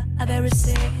the mirror I've ever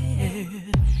said.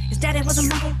 His daddy was a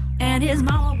muggle and his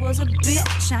mama was a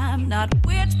bitch. I'm not a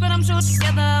witch, but I'm sure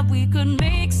together we could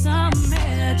make some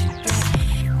magic.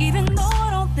 Even though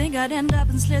I don't think I'd end up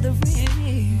in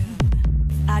Slytherin,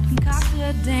 I'd concoct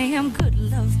a damn good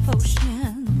love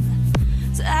potion.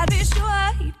 So I'd be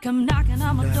sure he'd come knocking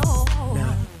on my door,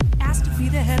 ask to be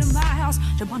the head of my house,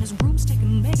 jump on his broomstick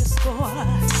and make a score.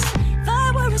 If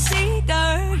I were a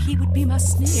seeker, he would be my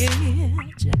snitch.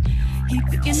 He'd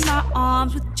be in my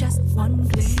arms with just one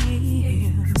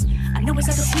glance. I know it's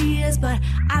like a tears, but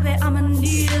I bet on my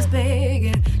knees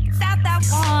begging that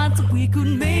once we could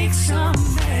make some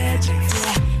magic.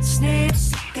 Yeah. Snape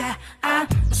Seeker, I'm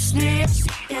a Snape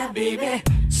Seeker, baby.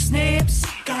 Snape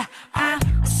Seeker, I'm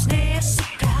a Snape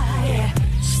Seeker, yeah.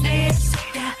 Snape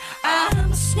Seeker,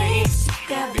 I'm a Snape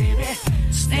Seeker, baby.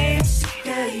 Snape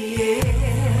Seeker,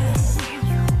 yeah.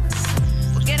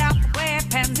 Well, get out the way,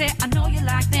 pansy. I know you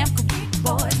like them Greek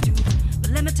boys too.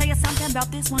 But let me tell you something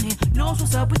about this one here. Knows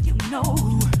what's up with you, no.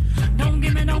 Don't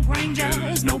give me no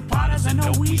Rangers, no Potters, and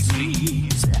no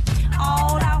Weasleys.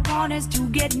 All I want is to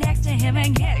get next to him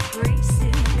and get greasy.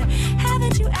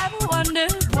 Haven't you ever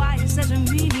wondered why he's such a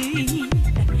meanie?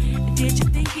 Did you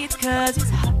think it's cause his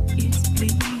heart is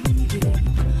bleeding?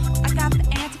 I got the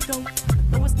antidote,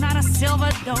 though it's not a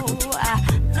silver dough. I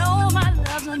know my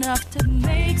love's enough to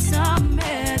make some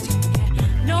magic.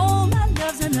 Know my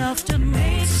love's enough to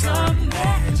make some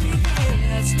magic.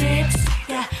 Yeah, Snape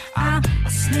Seeker, I'm a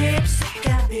Snape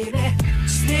Seeker, baby.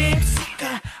 Snape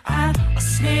Seeker, I'm a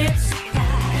Snape Seeker.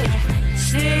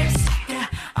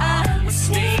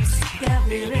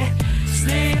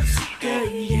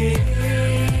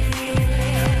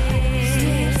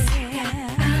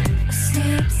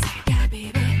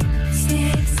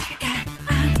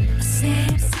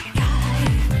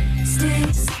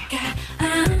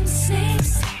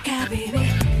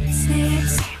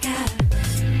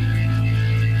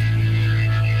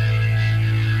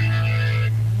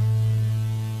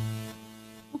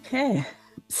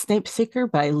 Snape Seeker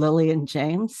by Lily and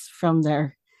James from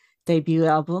their debut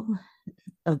album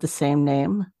of the same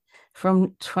name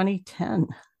from 2010.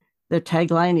 Their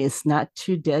tagline is "Not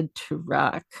Too Dead to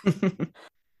Rock."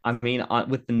 I mean,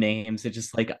 with the names, it's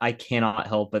just like I cannot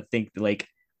help but think like,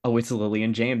 oh, it's Lily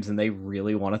and James, and they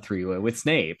really want a three-way with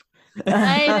Snape.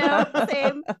 I know,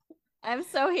 same. I'm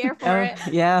so here for it.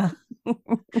 Yeah.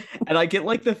 And I get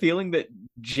like the feeling that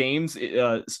James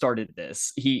started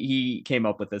this. He came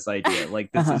up with this idea.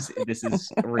 Like this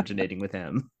is originating with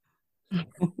him.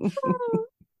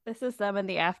 This is them in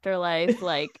the afterlife,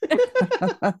 like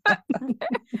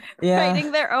Yeah.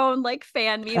 writing their own like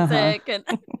fan music. And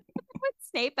when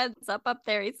Snape ends up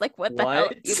there, he's like, "What the hell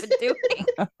have you been doing?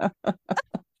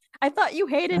 I thought you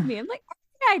hated me." I'm like,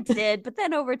 I did, but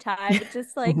then over time, it's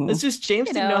just like It's just James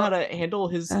you didn't know know. how to handle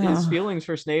his feelings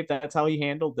for Snape. That's how he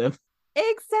handled them.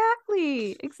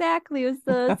 Exactly. It was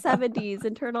the 70s,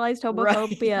 internalized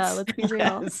homophobia. Right. Let's be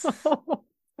real. Yes.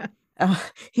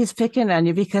 He's picking on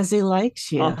you because he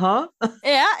likes you. Uh-huh.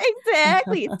 Yeah,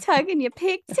 exactly. It's tugging your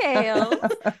pigtails.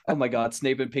 Oh my God,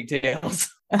 Snape and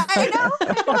pigtails. I know.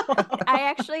 I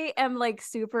actually am like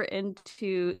super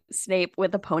into Snape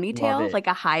with a Love ponytail, it. like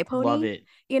a high pony. Love it.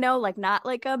 You know, like not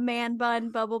like a man bun,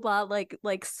 blah blah blah,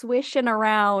 like swishing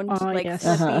around, like yes.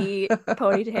 flippy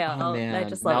ponytail. Oh And man, I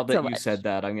just now love it that so you much. said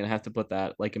that, I'm gonna have to put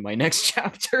that like in my next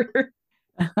chapter.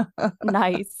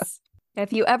 Nice.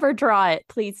 If you ever draw it,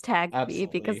 please tag me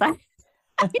because I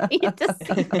need to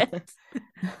see it.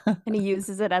 And he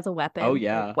uses it as a weapon. Oh,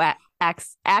 yeah.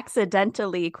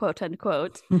 Accidentally, quote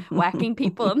unquote, whacking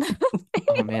people in the face.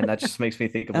 Oh man, that just makes me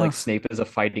think of like Snape as a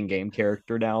fighting game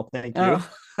character now. Thank you. Oh.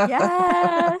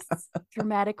 Yes.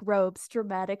 Dramatic robes,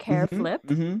 dramatic hair flip.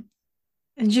 Mm-hmm.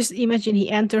 And just imagine he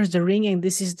enters the ring and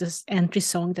this is the entry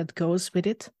song that goes with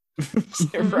it.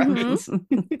 Right.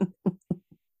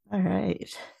 All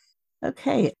right.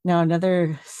 Okay. Now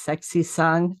another sexy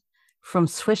song from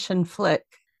Swish and Flick,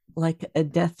 Like a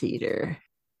Death Eater.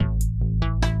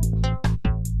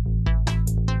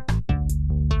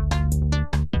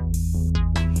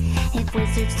 If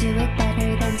wizards do it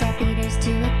better, then Death Eaters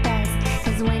do it best.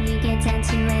 Cause when you get down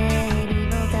to it,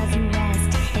 evil doesn't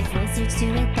rest. If wizards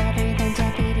do it better, then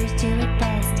Death Eaters do it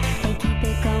best. They keep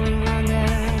it going longer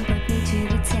and put me to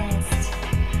the test.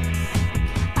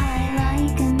 I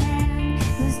like a man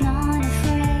who's not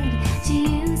afraid to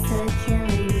use the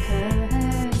killing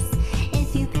curse.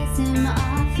 If you piss him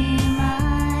off, you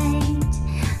might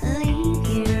leave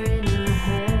here in a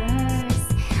hearse.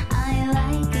 I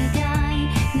like a guy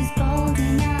who's bold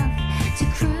enough to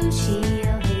crucial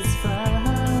his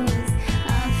foes. A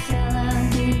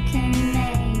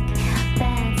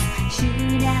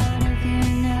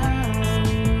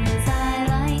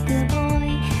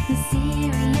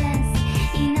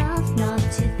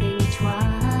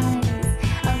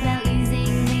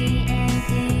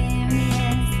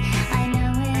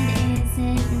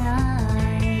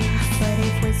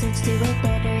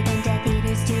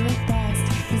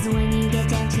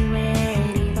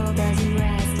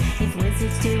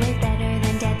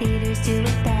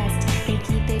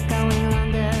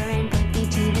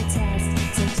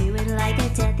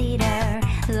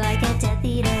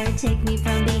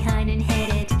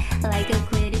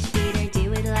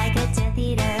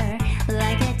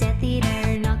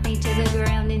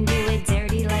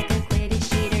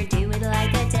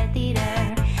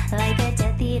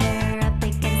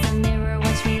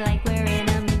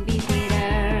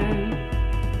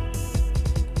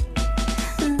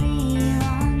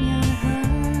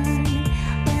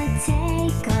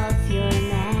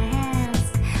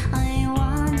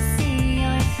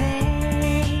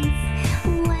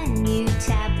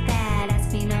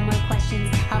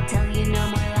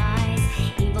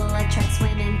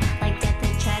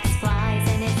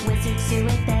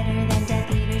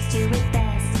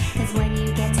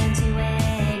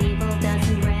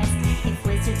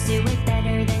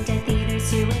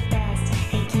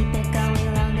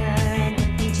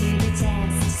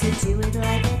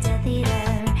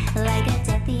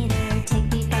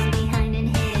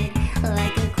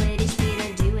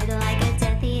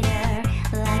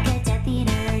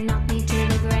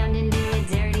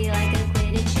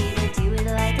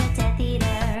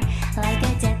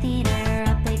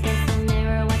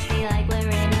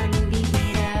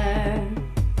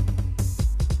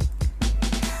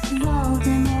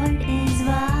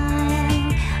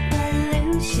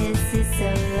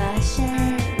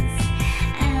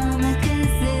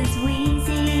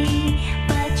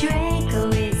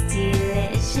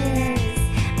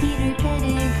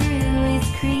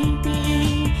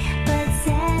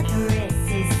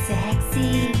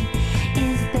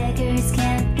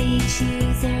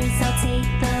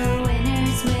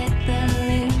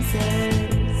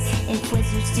If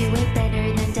wizards do it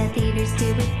better, then Death Eaters do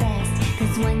it best.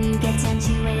 Cause when you get down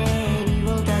to it,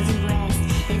 evil doesn't rest.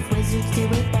 If wizards do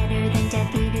it better, then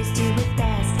Death Eaters do it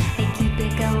best. They keep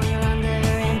it going longer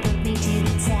and put me to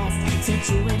the test. So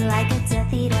do it like a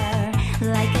Death Eater,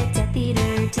 like a Death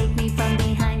Eater. Take me from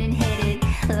behind and hit it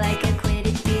like a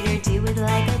Quidditch beater. Do it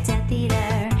like a Death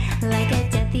Eater, like a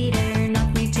Death Eater.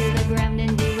 Knock me to the ground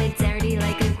and do it dirty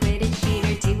like a Quidditch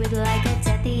beater. Do it like a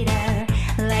Death Eater,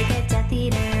 like a Death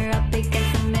Eater. Up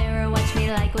against the mirror, watch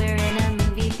me like we're in a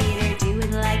movie theater. Do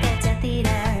it like a Death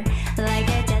Eater, like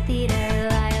a Death Eater.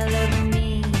 Lie all over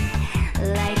me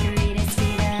like Rita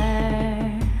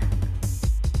Skeeter.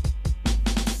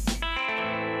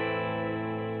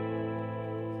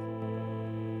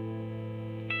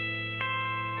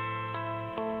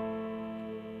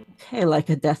 Okay, like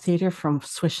a Death Eater from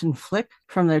Swish and Flick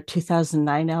from their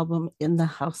 2009 album In the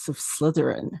House of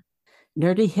Slytherin.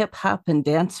 Nerdy hip hop and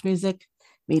dance music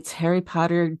meets Harry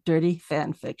Potter dirty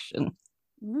fan fiction.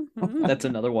 That's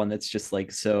another one that's just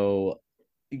like so,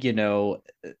 the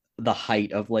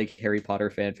height of like Harry Potter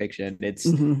fan fiction.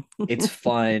 It's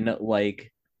fun.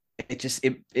 Like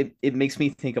it makes me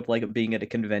think of like being at a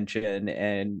convention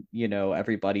and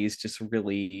everybody's just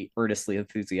really earnestly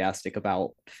enthusiastic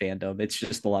about fandom. It's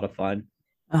just a lot of fun.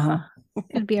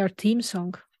 It'd be our theme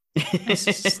song. As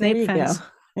There Snape you fans.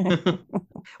 go.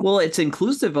 Well, it's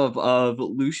inclusive of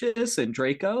Lucius and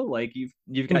Draco. Like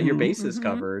you've got your bases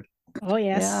covered. Oh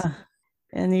yes. Yeah.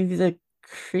 And even the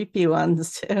creepy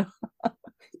ones too.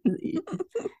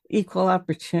 Equal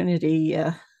opportunity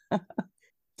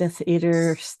Death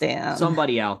Eater stan.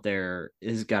 Somebody out there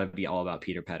has got to be all about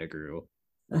Peter Pettigrew.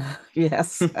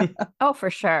 Yes. Oh, for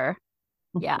sure.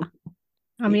 Yeah.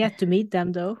 I'm yet to meet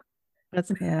them though. But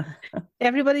Yeah.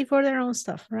 everybody for their own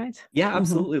stuff, right? Yeah,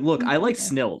 absolutely. Look, I like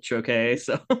Snilch, okay?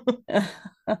 So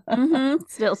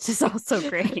Stilch is also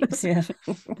great. Yeah.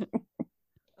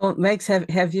 Well, Megs,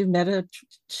 have you met a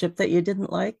ship that you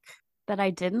didn't like? That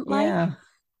I didn't like. Yeah.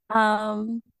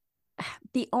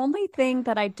 The only thing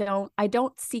that I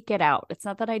don't seek it out. It's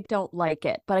not that I don't like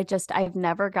it, but I've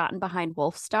never gotten behind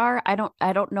Wolfstar. I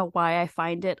don't know why I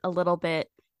find it a little bit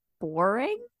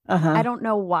boring. I don't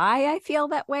know why I feel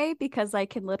that way because I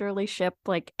can literally ship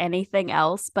like anything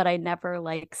else, but I never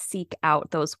like seek out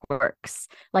those works.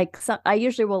 Like I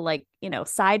usually will like,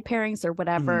 side pairings or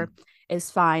whatever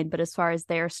is fine. But as far as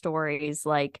their stories,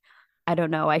 like, I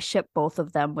don't know, I ship both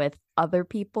of them with other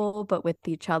people, but with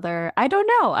each other, I don't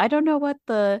know. I don't know what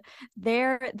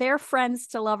their friends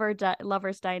to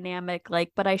lovers dynamic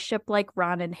like, but I ship like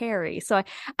Ron and Harry. So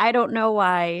I don't know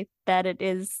why that it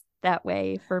is that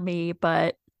way for me,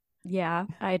 but yeah,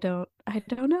 I don't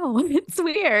know. It's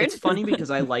weird. it's funny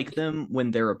because I like them when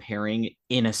they're appearing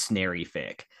in a Snary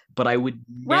fic, but I would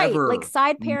right, never like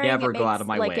side pairing. never it go makes, out of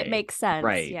my like way. it makes sense.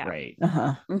 Right, Yeah. right.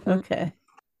 Okay.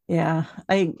 Yeah.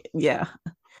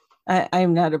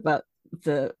 I'm not about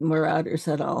the Marauders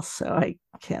at all, so I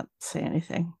can't say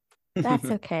anything. That's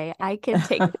okay. I can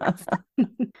take that.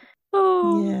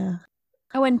 Oh. Yeah.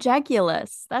 Oh, and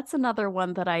Jegulus. That's another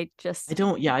one that I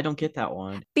don't get that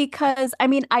one. because I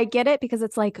mean, I get it because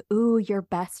it's like, ooh, your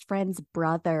best friend's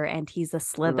brother and he's a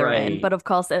Slytherin. Right. But of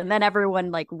course, and then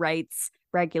everyone like writes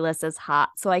Regulus as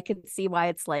hot. So I can see why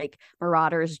it's like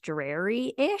Marauders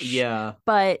dreary-ish. Yeah.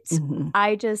 But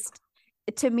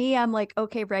to me, I'm like,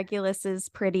 okay, Regulus is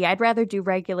pretty. I'd rather do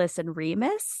Regulus and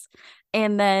Remus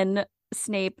and then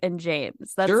Snape and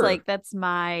James. That's Sure. that's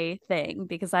my thing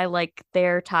because I like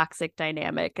their toxic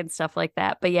dynamic and stuff like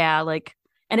that. But yeah, like,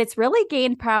 and it's really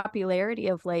gained popularity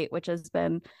of late, which has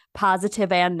been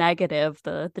positive and negative.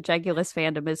 The Jegulus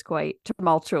fandom is quite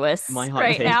tumultuous My hot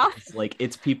right take now. is like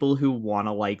it's people who want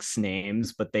to like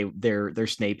Snames, but they're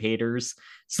Snape haters.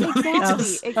 So they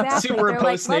Exactly. just superimpose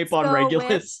Like, Snape let's on go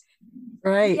Regulus.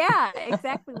 Right. Yeah,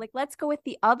 exactly. Like, let's go with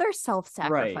the other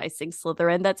self-sacrificing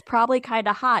Slytherin that's probably kind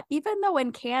of hot, even though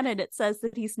in canon it says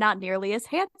that he's not nearly as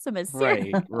handsome as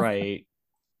Sirius. Right.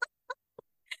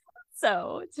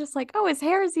 So it's just like, oh, his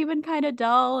hair is even kind of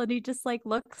dull and he just like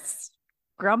looks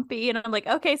grumpy. And I'm like,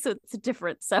 okay, so it's a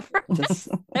different separate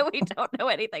that we don't know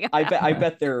anything about. I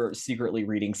bet they're secretly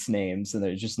reading Snames and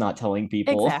they're just not telling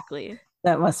people. Exactly.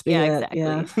 That must be it.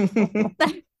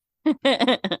 Exactly.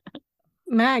 Yeah.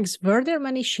 Mags, were there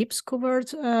many ships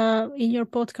covered in your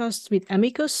podcast with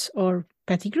Amicus or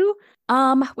Pettigrew?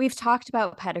 We've talked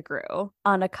about Pettigrew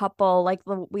on a couple, like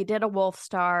we did a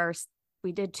Wolfstar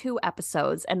did 2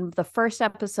 episodes, and the first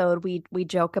episode we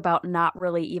joke about not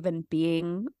really even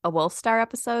being a Wolfstar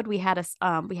episode. We had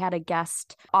a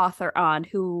guest author on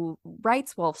who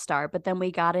writes Wolfstar, but then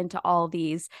we got into all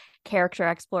these character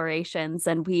explorations,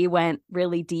 and we went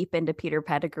really deep into Peter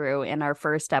Pettigrew in our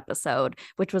first episode,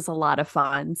 which was a lot of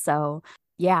fun. So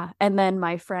yeah. And then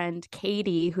my friend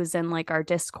Katie, who's in like our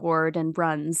Discord and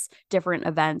runs different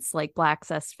events like Black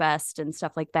Zest Fest and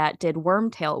stuff like that, did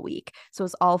Wormtail Week. So it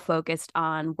was all focused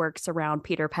on works around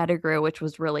Peter Pettigrew, which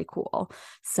was really cool.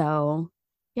 So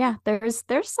yeah, there's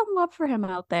some love for him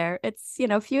out there. It's,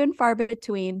 few and far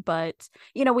between, but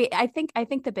I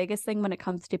think the biggest thing when it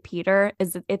comes to Peter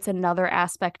is it's another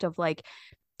aspect of like,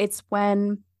 it's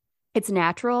when it's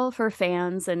natural for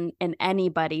fans and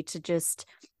anybody to just,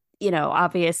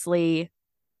 obviously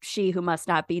She Who Must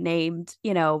Not Be Named,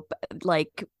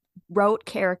 like wrote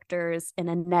characters in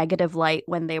a negative light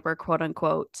when they were quote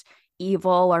unquote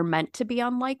evil or meant to be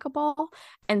unlikable.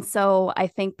 And so I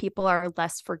think people are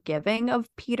less forgiving of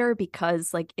Peter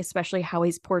because like, especially how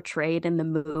he's portrayed in the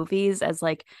movies as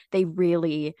like, they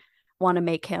really want to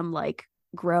make him like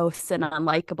gross and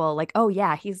unlikable. Like, oh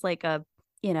yeah, he's like a,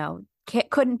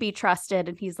 couldn't be trusted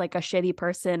and he's like a shitty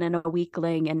person and a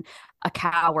weakling and a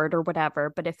coward or whatever.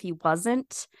 But if he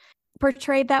wasn't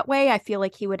portrayed that way, I feel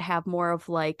like he would have more of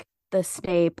like the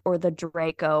Snape or the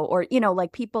Draco or,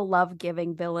 like people love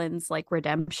giving villains like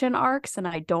redemption arcs. And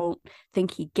I don't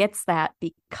think he gets that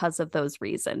because of those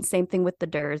reasons. Same thing with the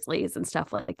Dursleys and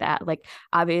stuff like that. Like,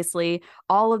 obviously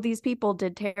all of these people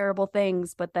did terrible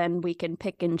things, but then we can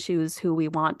pick and choose who we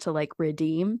want to like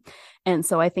redeem. And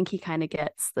so I think he kind of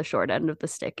gets the short end of the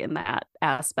stick in that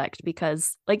aspect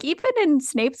because like even in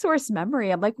Snape's worst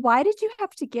memory, I'm like, why did you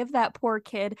have to give that poor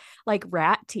kid like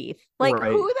rat teeth? Like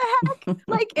Right. who the heck?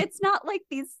 Like it's not like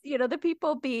these, the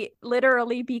people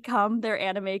literally become their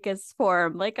animagus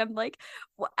form. Like I'm like,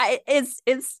 is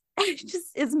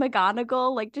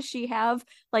McGonagall like, does she have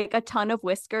like a ton of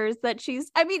whiskers that she's?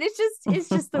 I mean, it's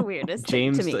just the weirdest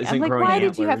thing to me. I'm like, why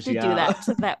did you have to do that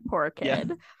to that poor kid?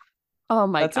 Yeah. Oh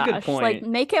my That's gosh! a good point. Like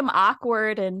make him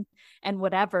awkward and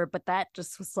whatever, but that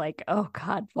just was like, oh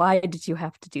god, why did you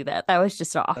have to do that? That was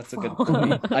just awful. That's a good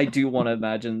point. I do want to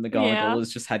imagine McGonagall Yeah.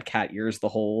 has just had cat ears the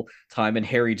whole time, and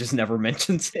Harry just never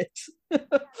mentions it.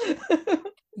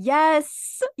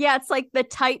 Yes, yeah, it's like the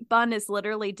tight bun is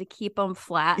literally to keep them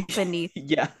flat beneath.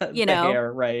 Yeah, You the know.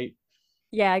 hair, right?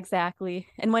 Yeah, exactly.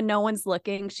 And when no one's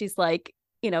looking, she's like,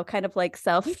 kind of like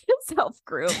self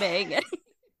grooming.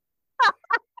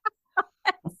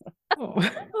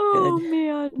 Oh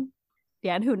man.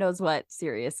 Yeah, and who knows what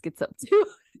Sirius gets up to.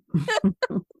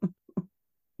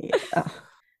 Yeah.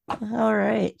 All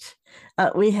right.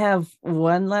 We have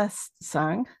one last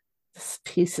song. This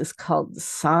piece is called The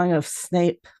Song of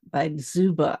Snape by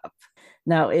Zubab.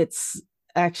 Now, it's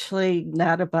actually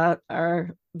not about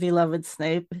our beloved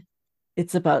Snape.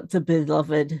 It's about the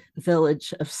beloved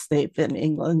village of Snape in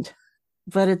England.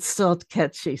 But it's still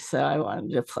catchy, so I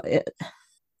wanted to play it.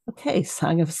 Okay,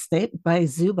 Song of Snape by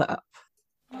Zubab.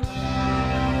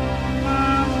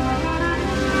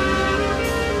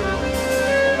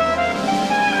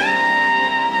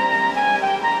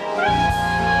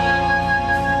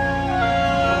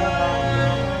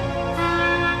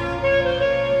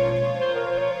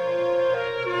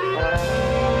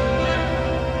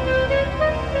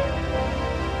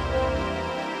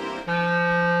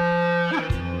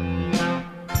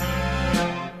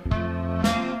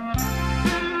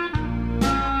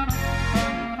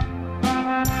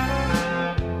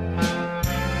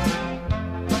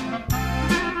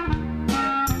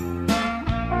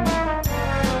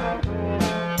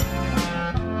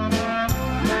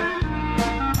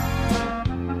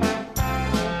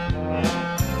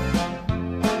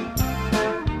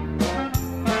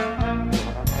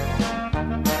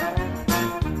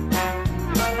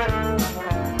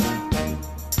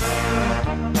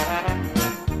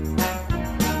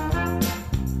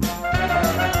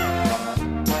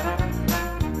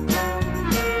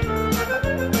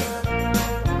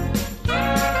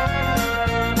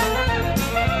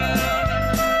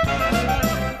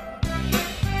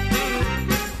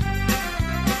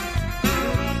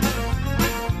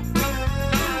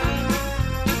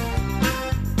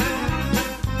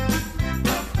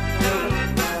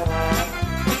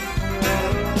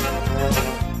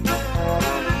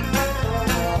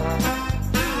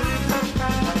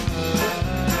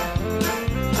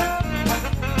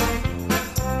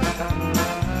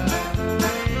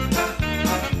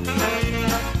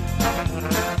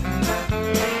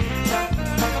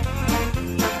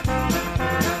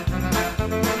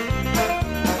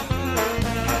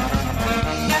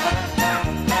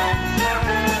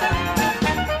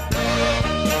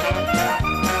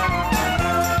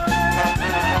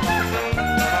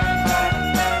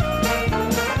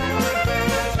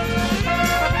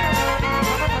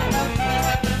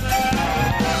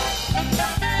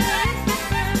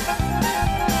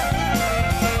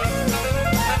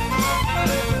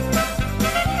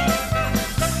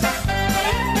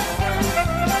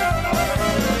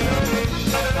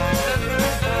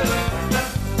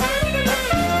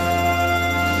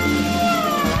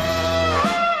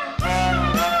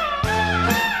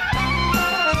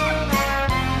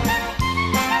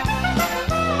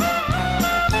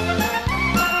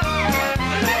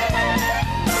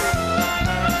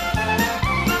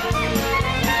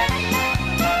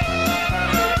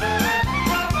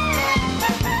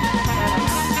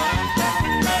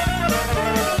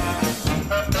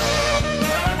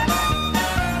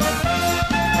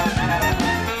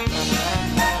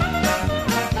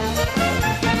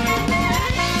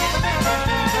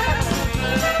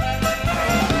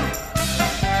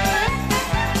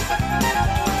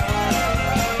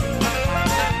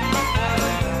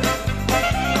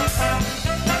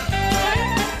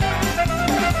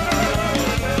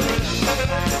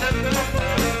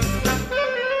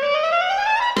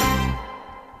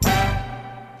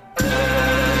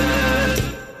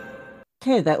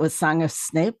 Okay, that was Song of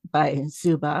Snape by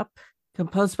Zubop,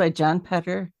 composed by John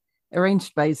Petter,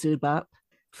 arranged by Zubop,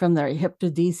 from their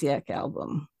Hypnodisiac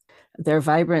album. They're a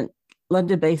vibrant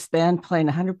London-based band playing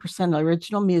 100%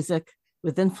 original music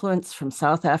with influence from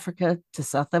South Africa to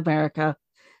South America,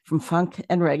 from funk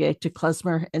and reggae to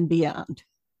klezmer and beyond.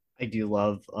 I do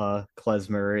love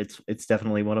klezmer. It's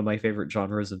definitely one of my favorite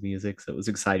genres of music, so it was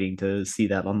exciting to see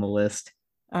that on the list.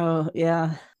 Oh,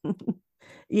 yeah.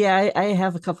 Yeah, I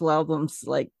have a couple albums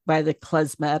like by the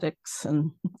Klezmatics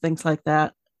and things like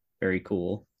that. Very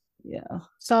cool. Yeah.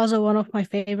 It's also one of my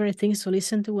favorite things to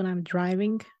listen to when I'm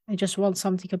driving. I just want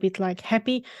something a bit like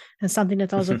happy and something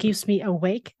that also keeps me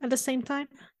awake at the same time.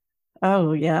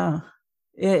 Oh, yeah.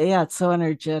 Yeah, it's so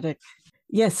energetic.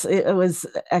 Yes, it was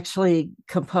actually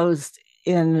composed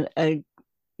in you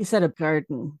said a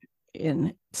garden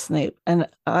in Snape, and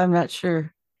I'm not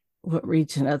sure what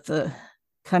region of the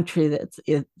country that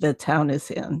the town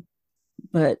is in,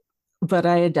 but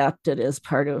I adopted as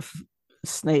part of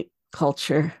Snape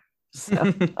culture.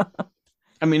 So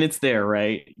I mean, it's there,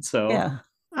 right? So yeah,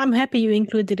 I'm happy you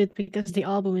included it because the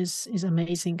album is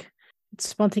amazing.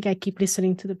 It's one thing I keep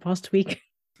listening to the past week.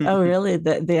 Oh, really?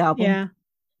 The album? Yeah.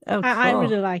 Oh, cool. I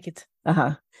really like it.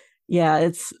 Uh-huh. Yeah,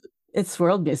 it's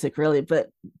world music, really,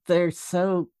 but they're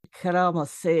so, could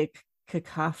almost say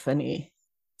cacophony,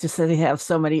 just that they have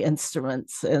so many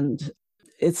instruments, and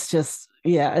it's just,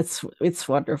 yeah, it's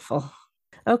wonderful.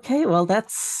 Okay, well,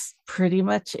 that's pretty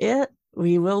much it.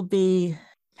 We will be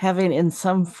having in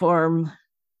some form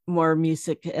more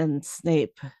music and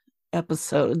Snape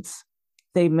episodes.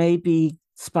 They may be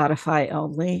Spotify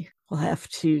only. We'll have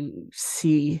to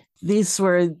see. These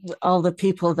were all the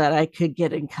people that I could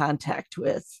get in contact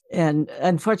with. And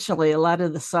unfortunately, a lot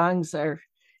of the songs are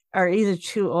either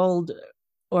too old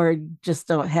or just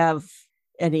don't have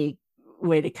any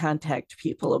way to contact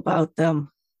people about them.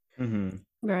 Mm-hmm.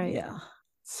 Right. Yeah.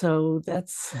 So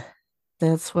that's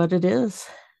what it is.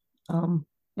 And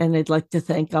I'd like to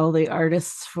thank all the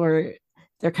artists for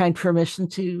their kind permission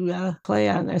to play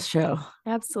on this show.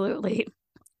 Absolutely.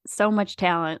 So much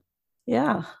talent.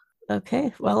 Yeah.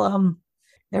 Okay. Well,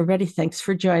 everybody, thanks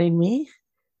for joining me.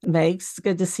 Megs,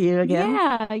 good to see you again.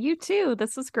 Yeah, you too.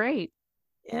 This was great.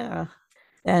 Yeah.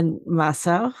 And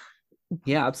Masao.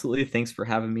 Yeah, absolutely. Thanks for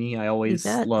having me. I always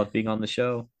love being on the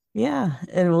show. Yeah.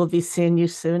 And we'll be seeing you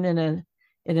soon in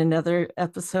another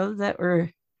episode that we're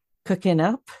cooking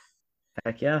up.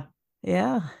 Heck yeah.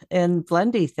 Yeah. And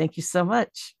Blendy, thank you so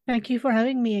much. Thank you for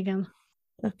having me again.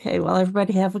 Okay. Well,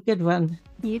 everybody have a good one.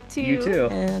 You too. You too.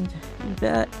 And you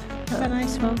bet. Have a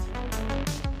nice one.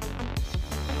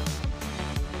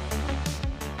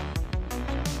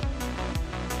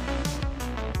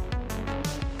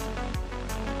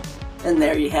 And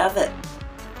there you have it.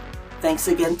 Thanks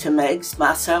again to Megs,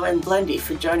 Masao, and Blendy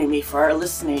for joining me for our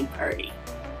listening party.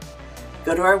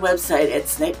 Go to our website at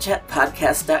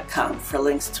snapechatpodcast.com for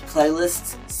links to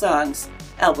playlists, songs,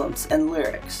 albums, and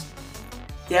lyrics.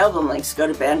 The album links go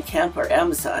to Bandcamp or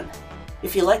Amazon.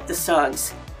 If you like the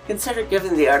songs, consider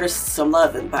giving the artists some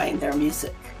love and buying their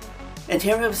music. And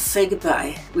here we say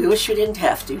goodbye. We wish we didn't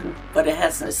have to, but it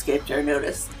hasn't escaped our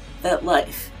notice that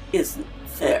life isn't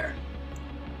fair.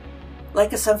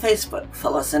 Like us on Facebook,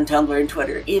 follow us on Tumblr and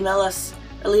Twitter, email us,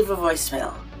 or leave a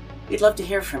voicemail. We'd love to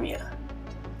hear from you.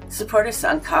 Support us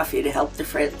on Ko-fi to help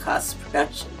defray the cost of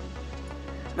production.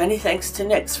 Many thanks to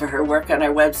Nix for her work on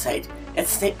our website at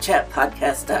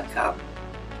snapechatpodcast.com.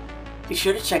 Be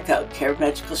sure to check out Care of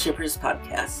Magical Shippers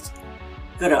podcast.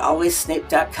 Go to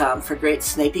alwayssnape.com for great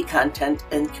Snapey content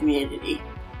and community.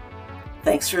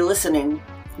 Thanks for listening.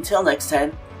 Until next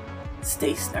time,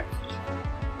 stay snarky.